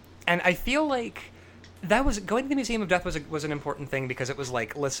 And I feel like going to the Museum of Death was an important thing, because it was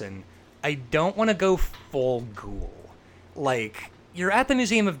like, listen, I don't want to go full ghoul. Like, you're at the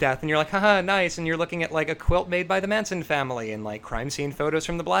Museum of Death, and you're like, haha, nice, and you're looking at, like, a quilt made by the Manson family, and, like, crime scene photos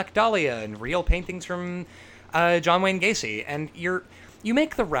from the Black Dahlia, and real paintings from John Wayne Gacy, and you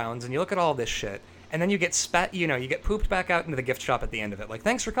make the rounds, and you look at all this shit, and then you get you get pooped back out into the gift shop at the end of it, like,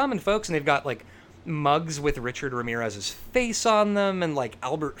 thanks for coming, folks, and they've got, like, mugs with Richard Ramirez's face on them, and, like,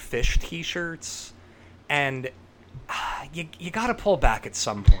 Albert Fish t-shirts, and you gotta pull back at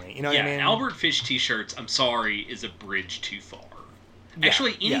some point, you know what I mean? Yeah, Albert Fish t-shirts, I'm sorry, is a bridge too far. Yeah,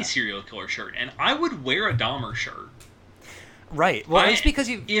 actually, any serial killer shirt, and I would wear a Dahmer shirt. Right. Well, it's because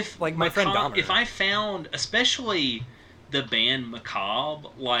like my friend Dahmer. If I found, especially the band Macabre,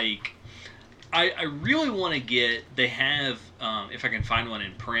 like, I really want to get. They have, if I can find one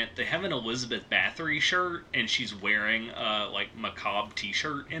in print, they have an Elizabeth Bathory shirt, and she's wearing like Macabre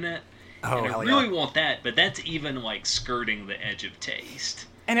t-shirt in it. Oh, and I really want that, but that's even like skirting the edge of taste.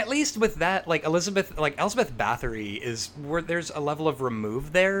 And at least with that, like Elizabeth Bathory is where there's a level of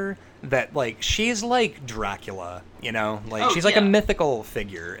remove there that, like, she's like Dracula, like she's like a mythical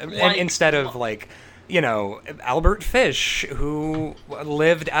figure, like, instead of like, Albert Fish, who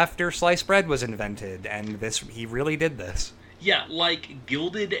lived after sliced bread was invented, and he really did this. Yeah, like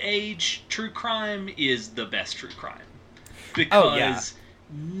Gilded Age true crime is the best true crime, because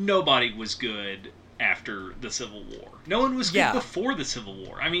nobody was good after the Civil War. No one was good before the Civil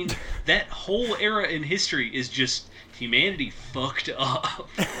War. I mean, that whole era in history is just humanity fucked up.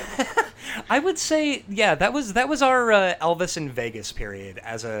 I would say, that was our Elvis in Vegas period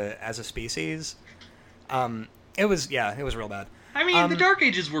as a species. It was real bad. I mean, the Dark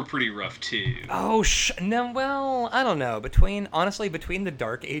Ages were pretty rough too. Oh, no, well, I don't know. Between the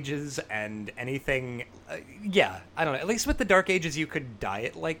Dark Ages and anything, I don't know. At least with the Dark Ages, you could die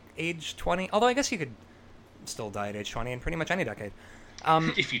at, like, age 20. Although I guess you could still die at age 20 in pretty much any decade.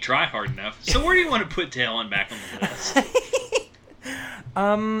 If you try hard enough. So where do you want to put Talon back on the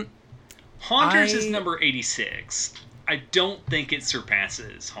list? Haunters is number 86. I don't think it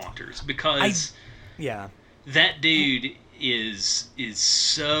surpasses Haunters, because that dude is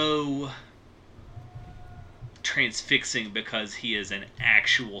so transfixing, because he is an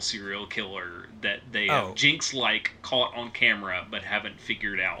actual serial killer that they have Jinx caught on camera but haven't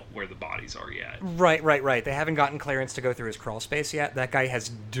figured out where the bodies are yet. Right. They haven't gotten clearance to go through his crawl space yet. That guy has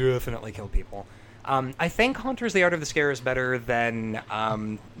definitely killed people. I think Haunters: The Art of the Scare is better than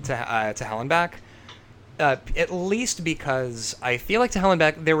to Hell and Back. At least because I feel like to Hell and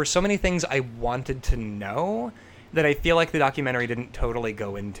Back there were so many things I wanted to know that I feel like the documentary didn't totally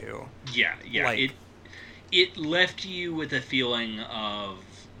go into. Yeah. Like, it left you with a feeling of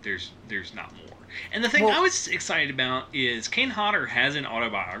there's not more. And the thing I was excited about is Kane Hodder has an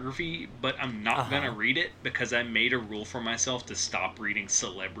autobiography, but I'm not going to read it, because I made a rule for myself to stop reading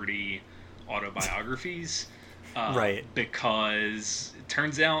celebrity autobiographies. Right. Because it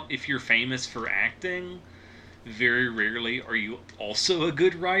turns out if you're famous for acting, very rarely are you also a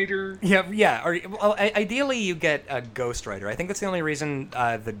good writer. Yeah. Ideally, you get a ghostwriter. I think that's the only reason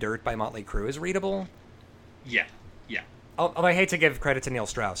The Dirt by Motley Crue is readable. Yeah. Although I hate to give credit to Neil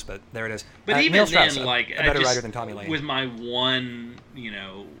Strauss, but there it is. But even Neil then, Strauss, like, a better writer than Tommy Lee. With my one,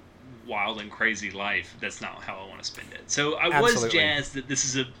 wild and crazy life, that's not how I want to spend it. So I was jazzed that this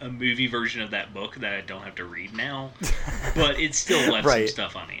is a movie version of that book that I don't have to read now, but it still left some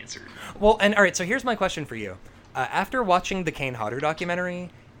stuff unanswered. Well, and all right, so here's my question for you. After watching the Kane Hodder documentary,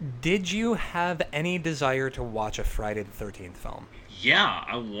 did you have any desire to watch a Friday the 13th film? Yeah,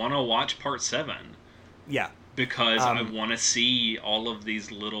 I want to watch Part 7. Yeah. Because I want to see all of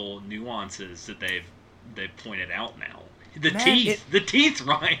these little nuances that they've pointed out now. The teeth,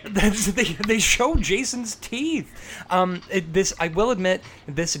 Ryan. They show Jason's teeth. I will admit,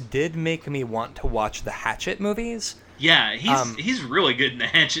 this did make me want to watch the Hatchet movies. Yeah, he's really good in the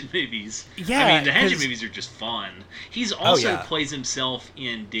Hatchet movies. Yeah, I mean, the Hatchet movies are just fun. He's also plays himself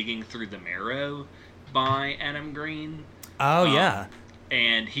in Digging Through the Marrow by Adam Green. Oh, yeah.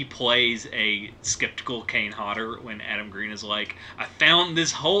 and he plays a skeptical Kane Hodder when Adam Green is like, I found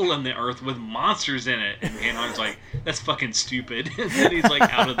this hole in the earth with monsters in it. And Kane Hodder's like, that's fucking stupid. And then he's like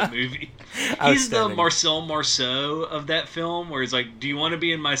out of the movie. He's the Marcel Marceau of that film, where he's like, do you want to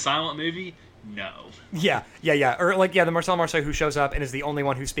be in my silent movie? No. Yeah. Or like, the Marcel Marceau who shows up and is the only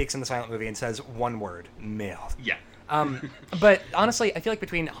one who speaks in the silent movie and says one word, male. Yeah. But honestly, I feel like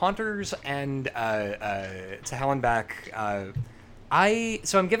between Haunters and To Hell and Back, I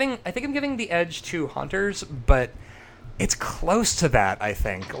think I'm giving the edge to Haunters, but it's close to that, I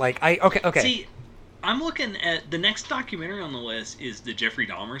think. Like, okay. See, I'm looking at the next documentary on the list is the Jeffrey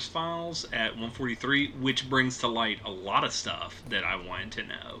Dahmer's Files at 143, which brings to light a lot of stuff that I wanted to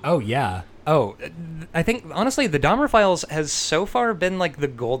know. Oh, yeah. Oh, I think, honestly, the Dahmer Files has so far been, like, the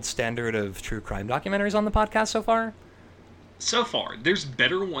gold standard of true crime documentaries on the podcast so far. So far. There's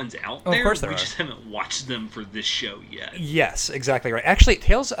better ones out there. Of course there are. We just haven't watched them for this show yet. Yes, exactly right. Actually,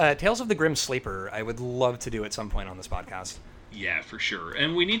 Tales of the Grim Sleeper, I would love to do at some point on this podcast. Yeah, for sure.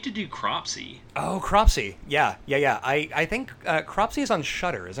 And we need to do Cropsy. Oh, Cropsy. Yeah. I think Cropsy is on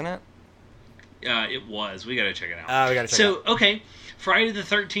Shudder, isn't it? It was. We got to check it out. We got to check it out. So, okay. Friday the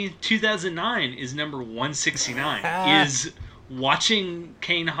 13th, 2009 is number 169. Is watching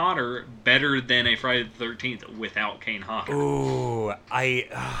Kane Hodder better than a Friday the 13th without Kane Hodder? Ooh, you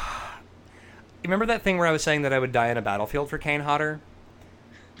remember that thing where I was saying that I would die in a battlefield for Kane Hodder?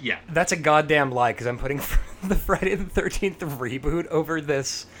 Yeah. That's a goddamn lie, because I'm putting the Friday the 13th reboot over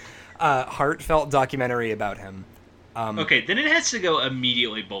this heartfelt documentary about him. Okay, then it has to go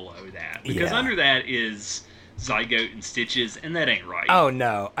immediately below that, because under that is Zygote and Stitches, and that ain't right. Oh,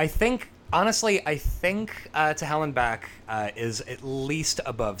 no. Honestly, I think To Hell and Back is at least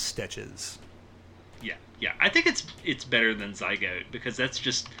above Stitches. Yeah. I think it's better than Zygote, because that's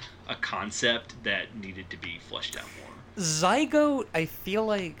just a concept that needed to be fleshed out more. Zygote, I feel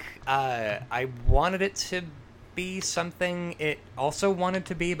like I wanted it to be something it also wanted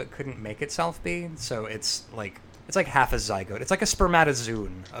to be, but couldn't make itself be. So it's like half a Zygote. It's like a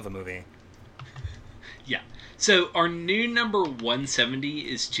spermatozoon of a movie. Yeah. So our new number 170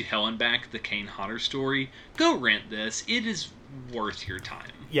 is To Hell and Back, the Kane Hodder story. Go rent this. It is worth your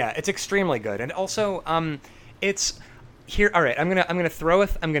time. Yeah, it's extremely good. And also, it's here. All right, I'm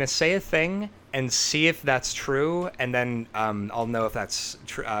gonna say a thing and see if that's true, and then I'll know if that's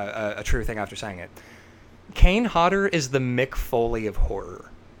a true thing after saying it. Kane Hodder is the Mick Foley of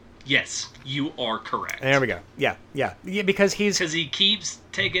horror. Yes, you are correct. There we go. Yeah, because he keeps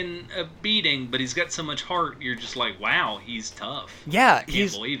taking a beating, but he's got so much heart. You're just like, wow, he's tough. Yeah, you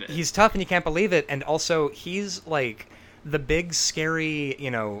can't believe it. He's tough, and you can't believe it. And also, he's like the big, scary,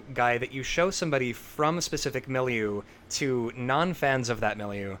 guy that you show somebody from a specific milieu to non-fans of that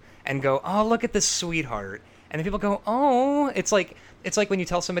milieu, and go, oh, look at this sweetheart. And then people go, oh, it's like when you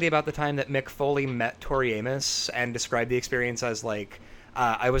tell somebody about the time that Mick Foley met Tori Amos and described the experience as like,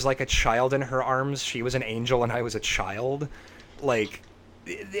 I was like a child in her arms. She was an angel and I was a child. Like,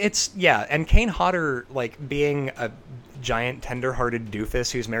 and Kane Hodder, like, being a giant tender-hearted doofus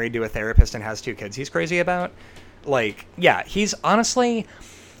who's married to a therapist and has 2 kids he's crazy about. Like, yeah, he's honestly,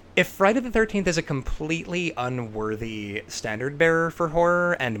 if Friday the 13th is a completely unworthy standard bearer for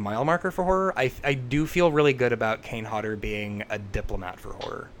horror and mile marker for horror, I do feel really good about Kane Hodder being a diplomat for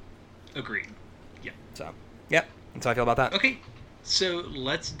horror. Agreed. Yeah. So, yeah, that's how I feel about that. Okay. So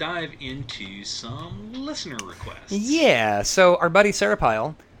let's dive into some listener requests. Yeah, so our buddy Sarah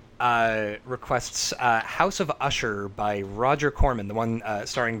Pyle requests House of Usher by Roger Corman, the one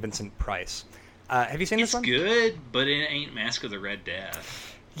starring Vincent Price. Have you seen this one? It's good, but it ain't Mask of the Red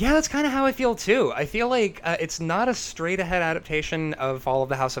Death. Yeah, that's kind of how I feel too. I feel like it's not a straight-ahead adaptation of all of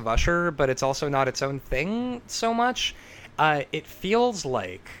the House of Usher, but it's also not its own thing so much. It feels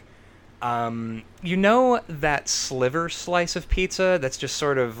like... that sliver slice of pizza that's just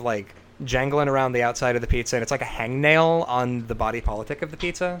sort of like jangling around the outside of the pizza, and it's like a hangnail on the body politic of the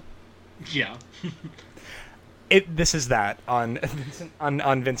pizza? Yeah. This is that on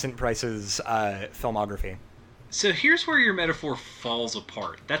Vincent Price's filmography. So here's where your metaphor falls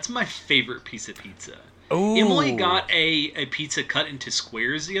apart. That's my favorite piece of pizza. Ooh. Emily got a pizza cut into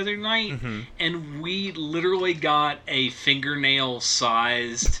squares the other night, and we literally got a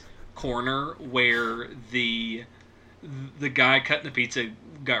fingernail-sized corner where the guy cutting the pizza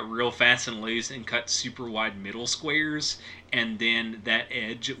got real fast and loose and cut super wide middle squares, and then that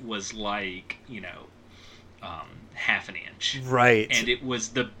edge was like, half an inch. Right. And it was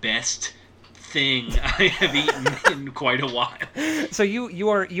the best thing I have eaten in quite a while. So you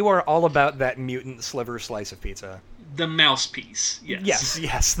are all about that mutant sliver slice of pizza. The mouse piece, yes.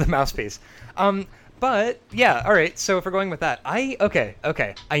 Yes, the mouse piece. But yeah, all right. So if we're going with that,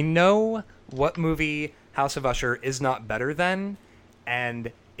 okay. I know what movie House of Usher is not better than,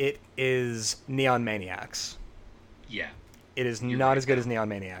 and it is Neon Maniacs. Yeah. It is not as good as Neon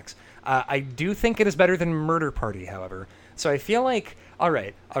Maniacs. I do think it is better than Murder Party, however. So I feel like, all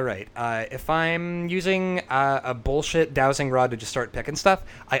right. If I'm using a bullshit dowsing rod to just start picking stuff,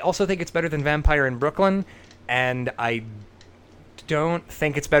 I also think it's better than Vampire in Brooklyn, and I don't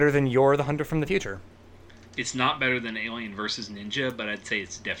think it's better than You're the Hunter from the Future. It's not better than Alien versus Ninja, but I'd say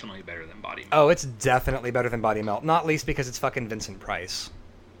it's definitely better than Body Melt. Oh, it's definitely better than Body Melt, not least because it's fucking Vincent Price.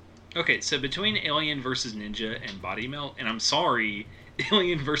 Okay, so between Alien versus Ninja and Body Melt, and I'm sorry,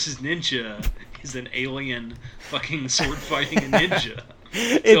 Alien versus Ninja is an alien fucking sword fighting a ninja.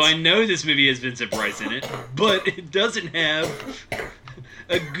 So I know this movie has Vincent Price in it, but it doesn't have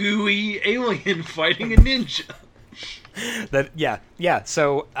a gooey alien fighting a ninja.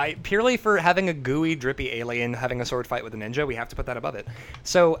 So purely for having a gooey, drippy alien having a sword fight with a ninja, we have to put that above it.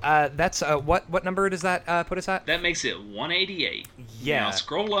 So that's what number does that put us at? That makes it 188. Yeah. Now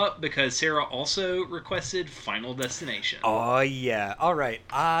scroll up because Sarah also requested Final Destination. Oh yeah. All right.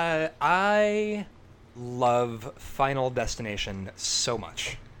 I love Final Destination so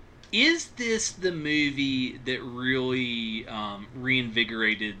much. Is this the movie that really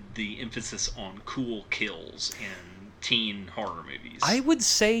reinvigorated the emphasis on cool kills in teen horror movies? I would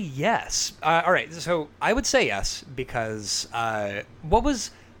say yes. All right, so I would say yes because what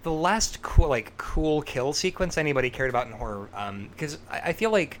was the last cool kill sequence anybody cared about in horror? Because I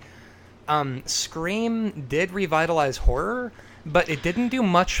feel like Scream did revitalize horror, but it didn't do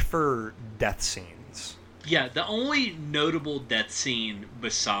much for death scenes. Yeah, the only notable death scene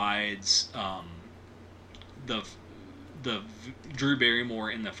besides the Drew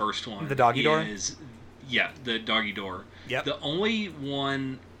Barrymore in the first one, the doggy door. Yeah, the doggy door. Yep. The only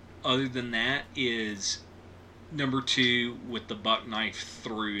one other than that is number 2 with the buck knife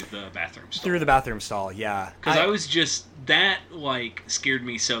through the bathroom stall. Through the bathroom stall, yeah. Because I was just, that, scared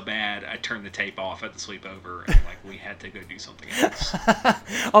me so bad, I turned the tape off at the sleepover, and, we had to go do something else.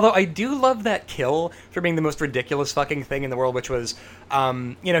 Although I do love that kill for being the most ridiculous fucking thing in the world, which was,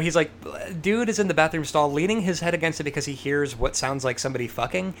 he's like, dude is in the bathroom stall leaning his head against it because he hears what sounds like somebody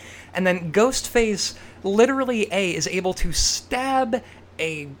fucking, and then Ghostface literally, is able to stab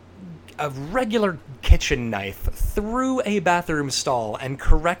a regular kitchen knife through a bathroom stall and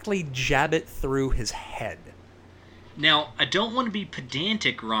correctly jab it through his head. Now, I don't want to be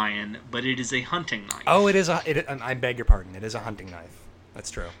pedantic, Ryan, but it is a hunting knife. Oh, it is I beg your pardon. It is a hunting knife. That's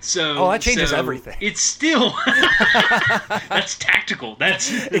true. So, that changes everything. It's still that's tactical.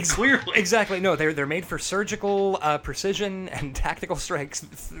 That's clearly exactly. No, they're made for surgical precision and tactical strikes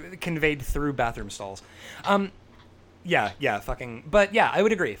conveyed through bathroom stalls. Yeah, fucking... But yeah, I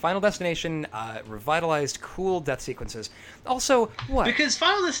would agree. Final Destination revitalized cool death sequences. Also, what? Because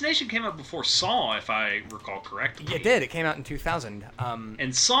Final Destination came out before Saw, if I recall correctly. It did. It came out in 2000.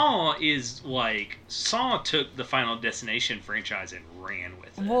 And Saw is Saw took the Final Destination franchise and ran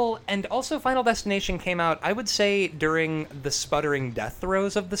with it. Well, and also Final Destination came out, I would say, during the sputtering death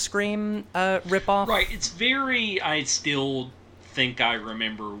throes of the Scream ripoff. Right. It's very... I still think I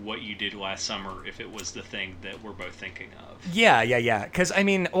remember What You Did Last Summer if it was the thing that we're both thinking of. Yeah. Because,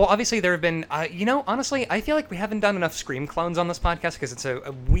 obviously there have been... honestly, I feel like we haven't done enough Scream clones on this podcast because it's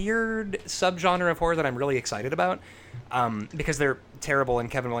a weird subgenre of horror that I'm really excited about because they're terrible and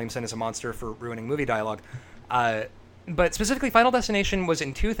Kevin Williamson is a monster for ruining movie dialogue. But specifically, Final Destination was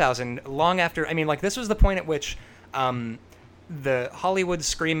in 2000, long after... this was the point at which... the Hollywood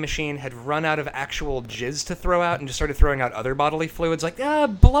Scream machine had run out of actual jizz to throw out and just started throwing out other bodily fluids like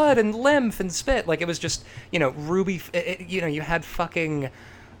blood and lymph and spit. It was just, Ruby, you had fucking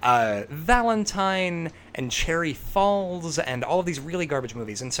Valentine and Cherry Falls and all of these really garbage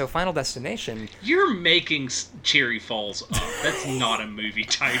movies. And so Final Destination... You're making Cherry Falls up. That's not a movie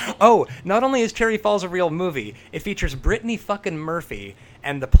title. Oh, not only is Cherry Falls a real movie, it features Brittany fucking Murphy.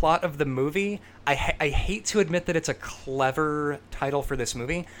 And the plot of the movie, I hate to admit that it's a clever title for this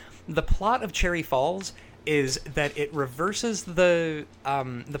movie. The plot of Cherry Falls is that it reverses the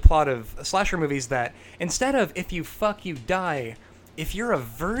plot of slasher movies that instead of if you fuck, you die, if you're a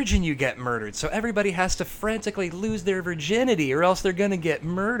virgin, you get murdered. So everybody has to frantically lose their virginity or else they're going to get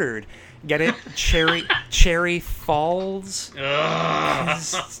murdered. Get it? Cherry Falls?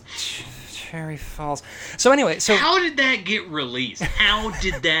 Cherry Falls. So anyway, how did that get released? How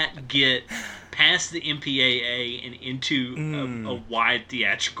did that get past the MPAA and into a wide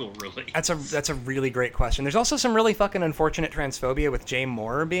theatrical release? That's a really great question. There's also some really fucking unfortunate transphobia with Jay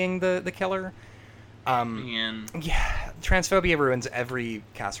Moore being the killer. Man. Yeah, transphobia ruins every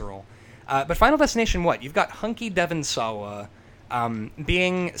casserole. But Final Destination, what? You've got hunky Devon Sawa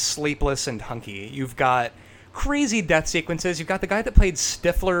being sleepless and hunky. You've got crazy death sequences. You've got the guy that played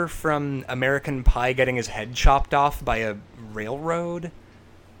Stifler from American Pie getting his head chopped off by a railroad.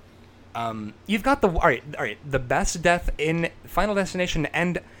 You've got the best death in Final Destination,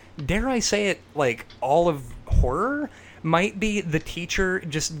 and dare I say it, like, all of horror might be the teacher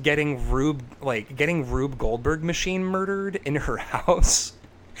just getting Rube Goldberg machine murdered in her house.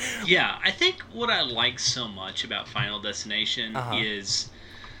 Yeah, I think what I like so much about Final Destination is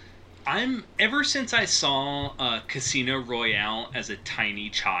ever since I saw Casino Royale as a tiny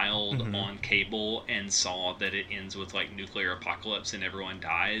child on cable and saw that it ends with like nuclear apocalypse and everyone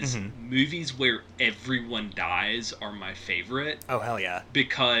dies, movies where everyone dies are my favorite. Oh, hell yeah.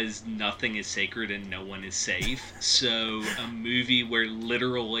 Because nothing is sacred and no one is safe. So a movie where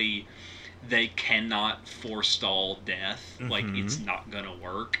literally they cannot forestall death, like it's not gonna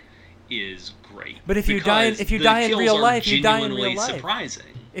work, is great. But if you die in real life, you die in real life. Surprising.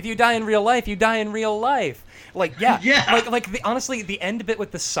 If you die in real life, you die in real life. Like, yeah. Yeah. Honestly, the end bit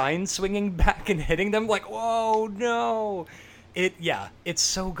with the sign swinging back and hitting them, like, whoa, no. It's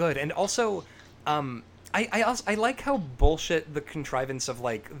so good. And also, I like how bullshit the contrivance of,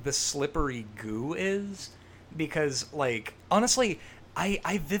 like, the slippery goo is. Because, like, honestly,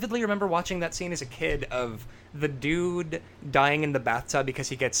 I vividly remember watching that scene as a kid of the dude dying in the bathtub because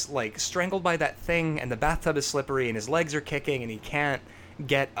he gets, like, strangled by that thing, and the bathtub is slippery, and his legs are kicking, and he can't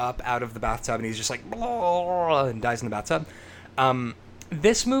get up out of the bathtub, and he's just like, blah, and dies in the bathtub.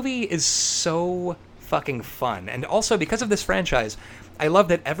 This movie is so fucking fun. And also, because of this franchise, I love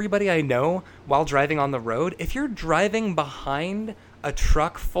that everybody I know, while driving on the road, if you're driving behind a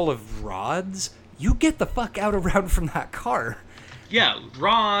truck full of rods, you get the fuck out around from that car. Yeah,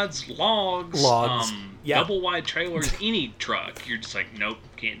 rods, logs, yeah. double wide trailers, any truck. You're just like, nope,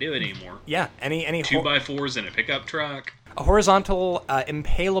 can't do it anymore. Yeah, any 2x4s in a pickup truck. A horizontal,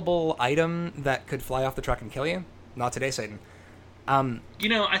 impalable item that could fly off the truck and kill you? Not today, Satan. I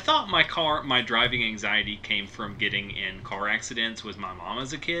thought my driving anxiety came from getting in car accidents with my mom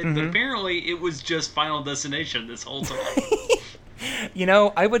as a kid, but apparently it was just Final Destination this whole time.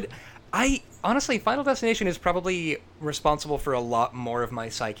 Honestly, Final Destination is probably responsible for a lot more of my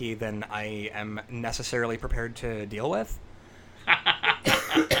psyche than I am necessarily prepared to deal with.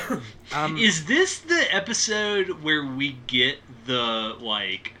 Is this the episode where we get the,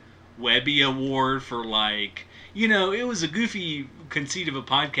 like, Webby Award for, like, it was a goofy conceit of a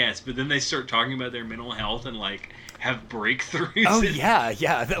podcast, but then they start talking about their mental health and, like, have breakthroughs? Oh, yeah.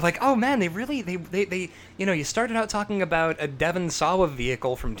 Like, oh, man, they you started out talking about a Devon Sawa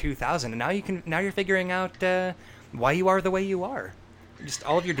vehicle from 2000, and now you're figuring out why you are the way you are. Just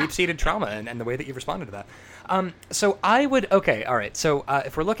all of your deep-seated trauma and the way that you've responded to that. So I would... Okay, all right. So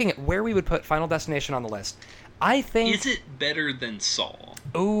if we're looking at where we would put Final Destination on the list, I think... Is it better than Saw?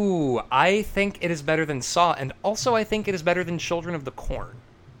 Ooh, I think it is better than Saw, and also I think it is better than Children of the Corn.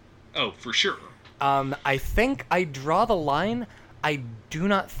 Oh, for sure. I think I draw the line. I do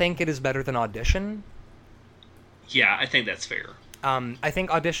not think it is better than Audition. Yeah, I think that's fair. I think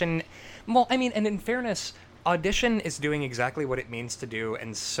Audition... Well, I mean, and in fairness... Audition is doing exactly what it means to do,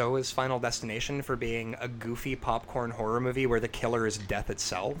 and so is Final Destination for being a goofy popcorn horror movie where the killer is death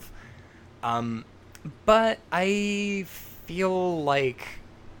itself. But I feel like...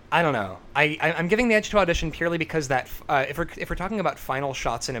 I don't know. I'm giving the edge to Audition purely because that... if we're talking about final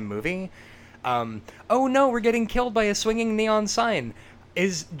shots in a movie... oh no, we're getting killed by a swinging neon sign...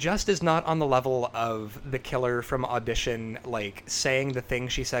 is just as not on the level of the killer from Audition, like, saying the thing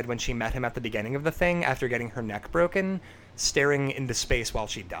she said when she met him at the beginning of the thing after getting her neck broken, staring into space while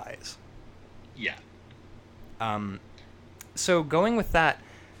she dies. Yeah. So going with that,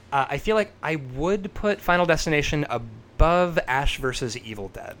 I feel like I would put Final Destination above Ash vs. Evil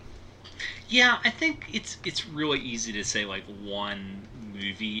Dead. Yeah, I think it's really easy to say, like, one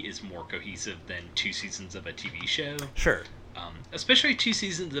movie is more cohesive than 2 seasons of a TV show. Sure. Especially 2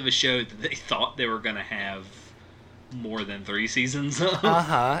 seasons of a show that they thought they were going to have more than 3 seasons of.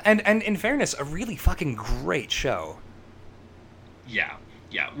 And in fairness, a really fucking great show. Yeah.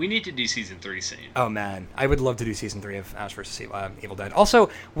 We need to do season 3 soon. Oh, man. I would love to do season 3 of Ash vs. Evil Dead. Also,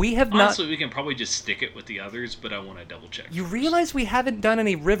 we have Honestly, we can probably just stick it with the others, but I want to double check. You realize we haven't done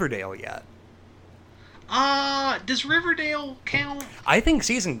any Riverdale yet. Does Riverdale count? I think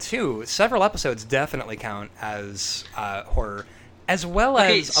season 2, several episodes definitely count as horror, as well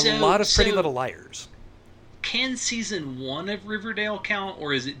as a lot of Pretty Little Liars. Can season 1 of Riverdale count,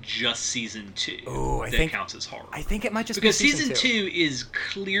 or is it just season 2 that counts as horror? I think it might just because be season 2 is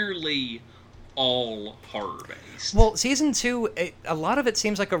clearly all horror based. Well, season 2, a lot of it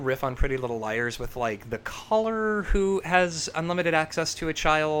seems like a riff on Pretty Little Liars with, like, the caller who has unlimited access to a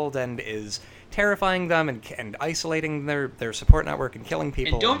child and is terrifying them and isolating their support network and killing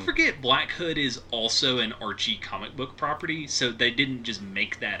people. And don't forget, Black Hood is also an Archie comic book property, so they didn't just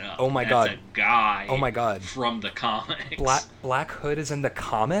make that up. Oh my God. God. That's a guy Oh my God. from the comics. Black Hood is in the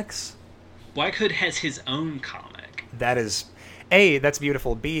comics? Black Hood has his own comic. That is... A, that's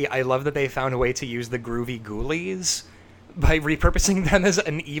beautiful. B, I love that they found a way to use the Groovy Ghoulies by repurposing them as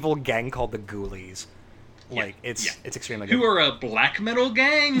an evil gang called the Ghoulies. Like, it's extremely good. Who are a black metal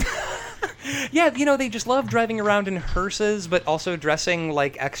gang? Yeah, they just love driving around in hearses, but also dressing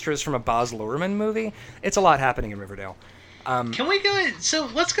like extras from a Baz Luhrmann movie. It's a lot happening in Riverdale. Can we go ahead? So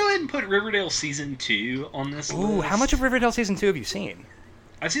let's go ahead and put Riverdale Season 2 on this list. Ooh, how much of Riverdale Season 2 have you seen?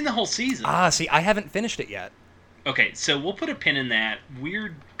 I've seen the whole season. See, I haven't finished it yet. Okay, so we'll put a pin in that.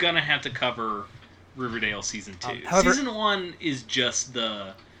 We're gonna have to cover Riverdale Season 2. However, Season 1 is just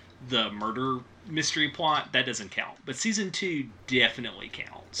the murder mystery plot. That doesn't count. But Season 2 definitely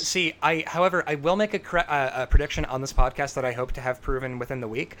counts. See, however, I will make a prediction on this podcast that I hope to have proven within the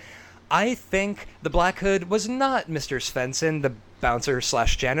week. I think the Black Hood was not Mr. Svensson, the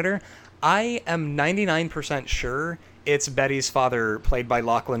bouncer/janitor. I am 99% sure it's Betty's father, played by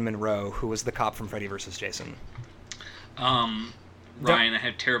Lachlan Monroe, who was the cop from Freddy vs. Jason. Ryan, I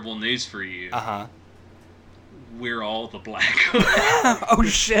have terrible news for you. Uh-huh. We're all the Black Hood. Oh,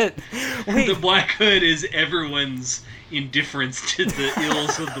 shit. Wait. The Black Hood is everyone's indifference to the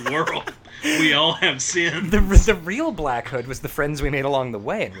ills of the world. We all have sins. The real Black Hood was the friends we made along the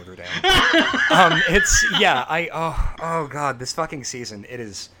way in Riverdale. Oh God, this fucking season, it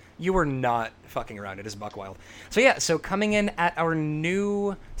is... You were not fucking around. It is buck wild. So coming in at our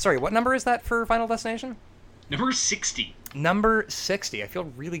new... Sorry, what number is that for Final Destination? Number 60. Number 60. I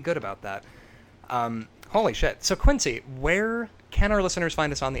feel really good about that. Holy shit. So, Quincy, where can our listeners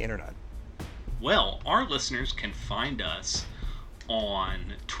find us on the internet? Well, our listeners can find us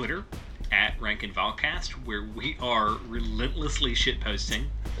on Twitter at RankandVileCast, where we are relentlessly shitposting.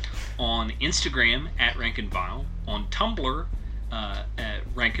 On Instagram at RankandVile. On Tumblr at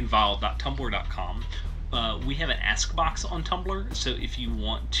rankandvile.tumblr.com. We have an Ask box on Tumblr, so if you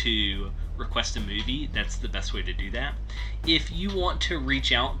want to request a movie, that's the best way to do that. If you want to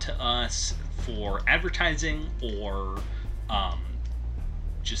reach out to us for advertising or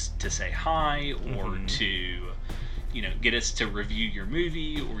just to say hi or to get us to review your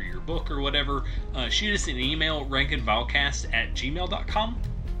movie or your book or whatever, shoot us an email, rankandvilecast@gmail.com.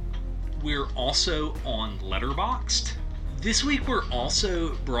 We're also on Letterboxd. This week we're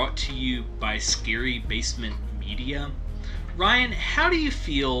also brought to you by Scary Basement Media. Ryan, how do you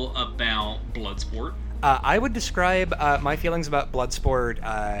feel about Bloodsport? I would describe my feelings about Bloodsport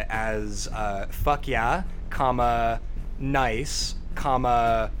as fuck yeah, nice,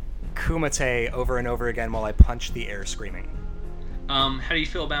 kumite over and over again while I punch the air screaming. How do you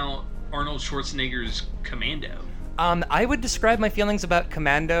feel about Arnold Schwarzenegger's Commando? I would describe my feelings about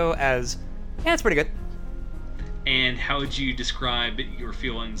Commando as, yeah, it's pretty good. And how would you describe your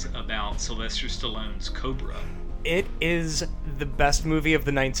feelings about Sylvester Stallone's Cobra? It is the best movie of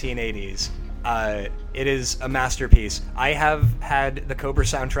the 1980s. It is a masterpiece. I have had the Cobra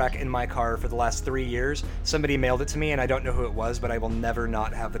soundtrack in my car for the last 3 years. Somebody mailed it to me, and I don't know who it was, but I will never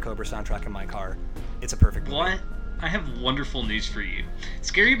not have the Cobra soundtrack in my car. It's a perfect movie. What? I have wonderful news for you.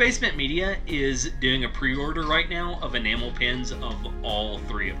 Scary Basement Media is doing a pre-order right now of enamel pins of all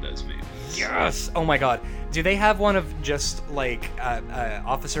 3 of those movies. Yes! Oh my god. Do they have one of just, like,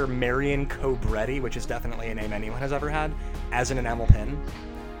 Officer Marion Cobretti, which is definitely a name anyone has ever had, as an enamel pin?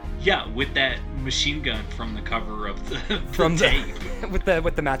 Yeah, with that machine gun from the cover of the tape. with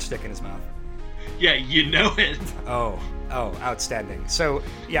the matchstick in his mouth. Yeah, you know it. Oh, outstanding. So,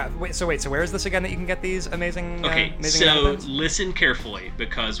 yeah, so where is this again that you can get these amazing amazing so listen carefully,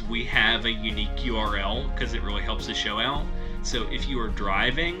 because we have a unique URL, because it really helps the show out. So if you are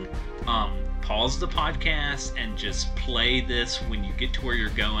driving, pause the podcast and just play this when you get to where you're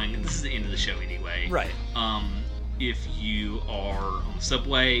going. And this is the end of the show anyway. Right. If you are on the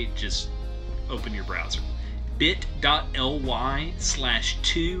subway, just open your browser.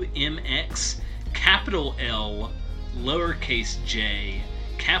 bit.ly/2mx, capital L, lowercase j,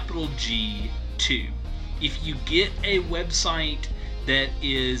 capital G, 2. If you get a website that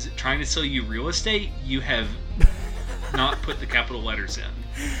is trying to sell you real estate, you have not put the capital letters in.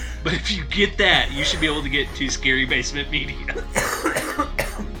 But if you get that, you should be able to get to Scary Basement Media.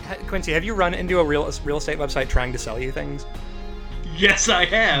 Quincy, have you run into a real estate website trying to sell you things? Yes, I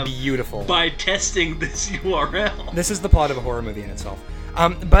have. Beautiful. By testing this URL. This is the plot of a horror movie in itself.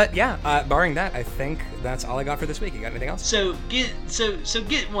 But yeah, barring that, I think that's all I got for this week. You got anything else? So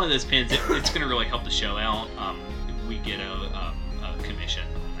get one of those pins. It's going to really help the show out. We get a commission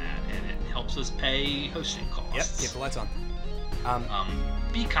on that, and it helps us pay hosting costs. Yep, keep the lights on.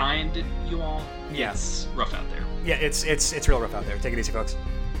 Be kind, you all. Yeah. It's rough out there. Yeah, it's real rough out there. Take it easy, folks.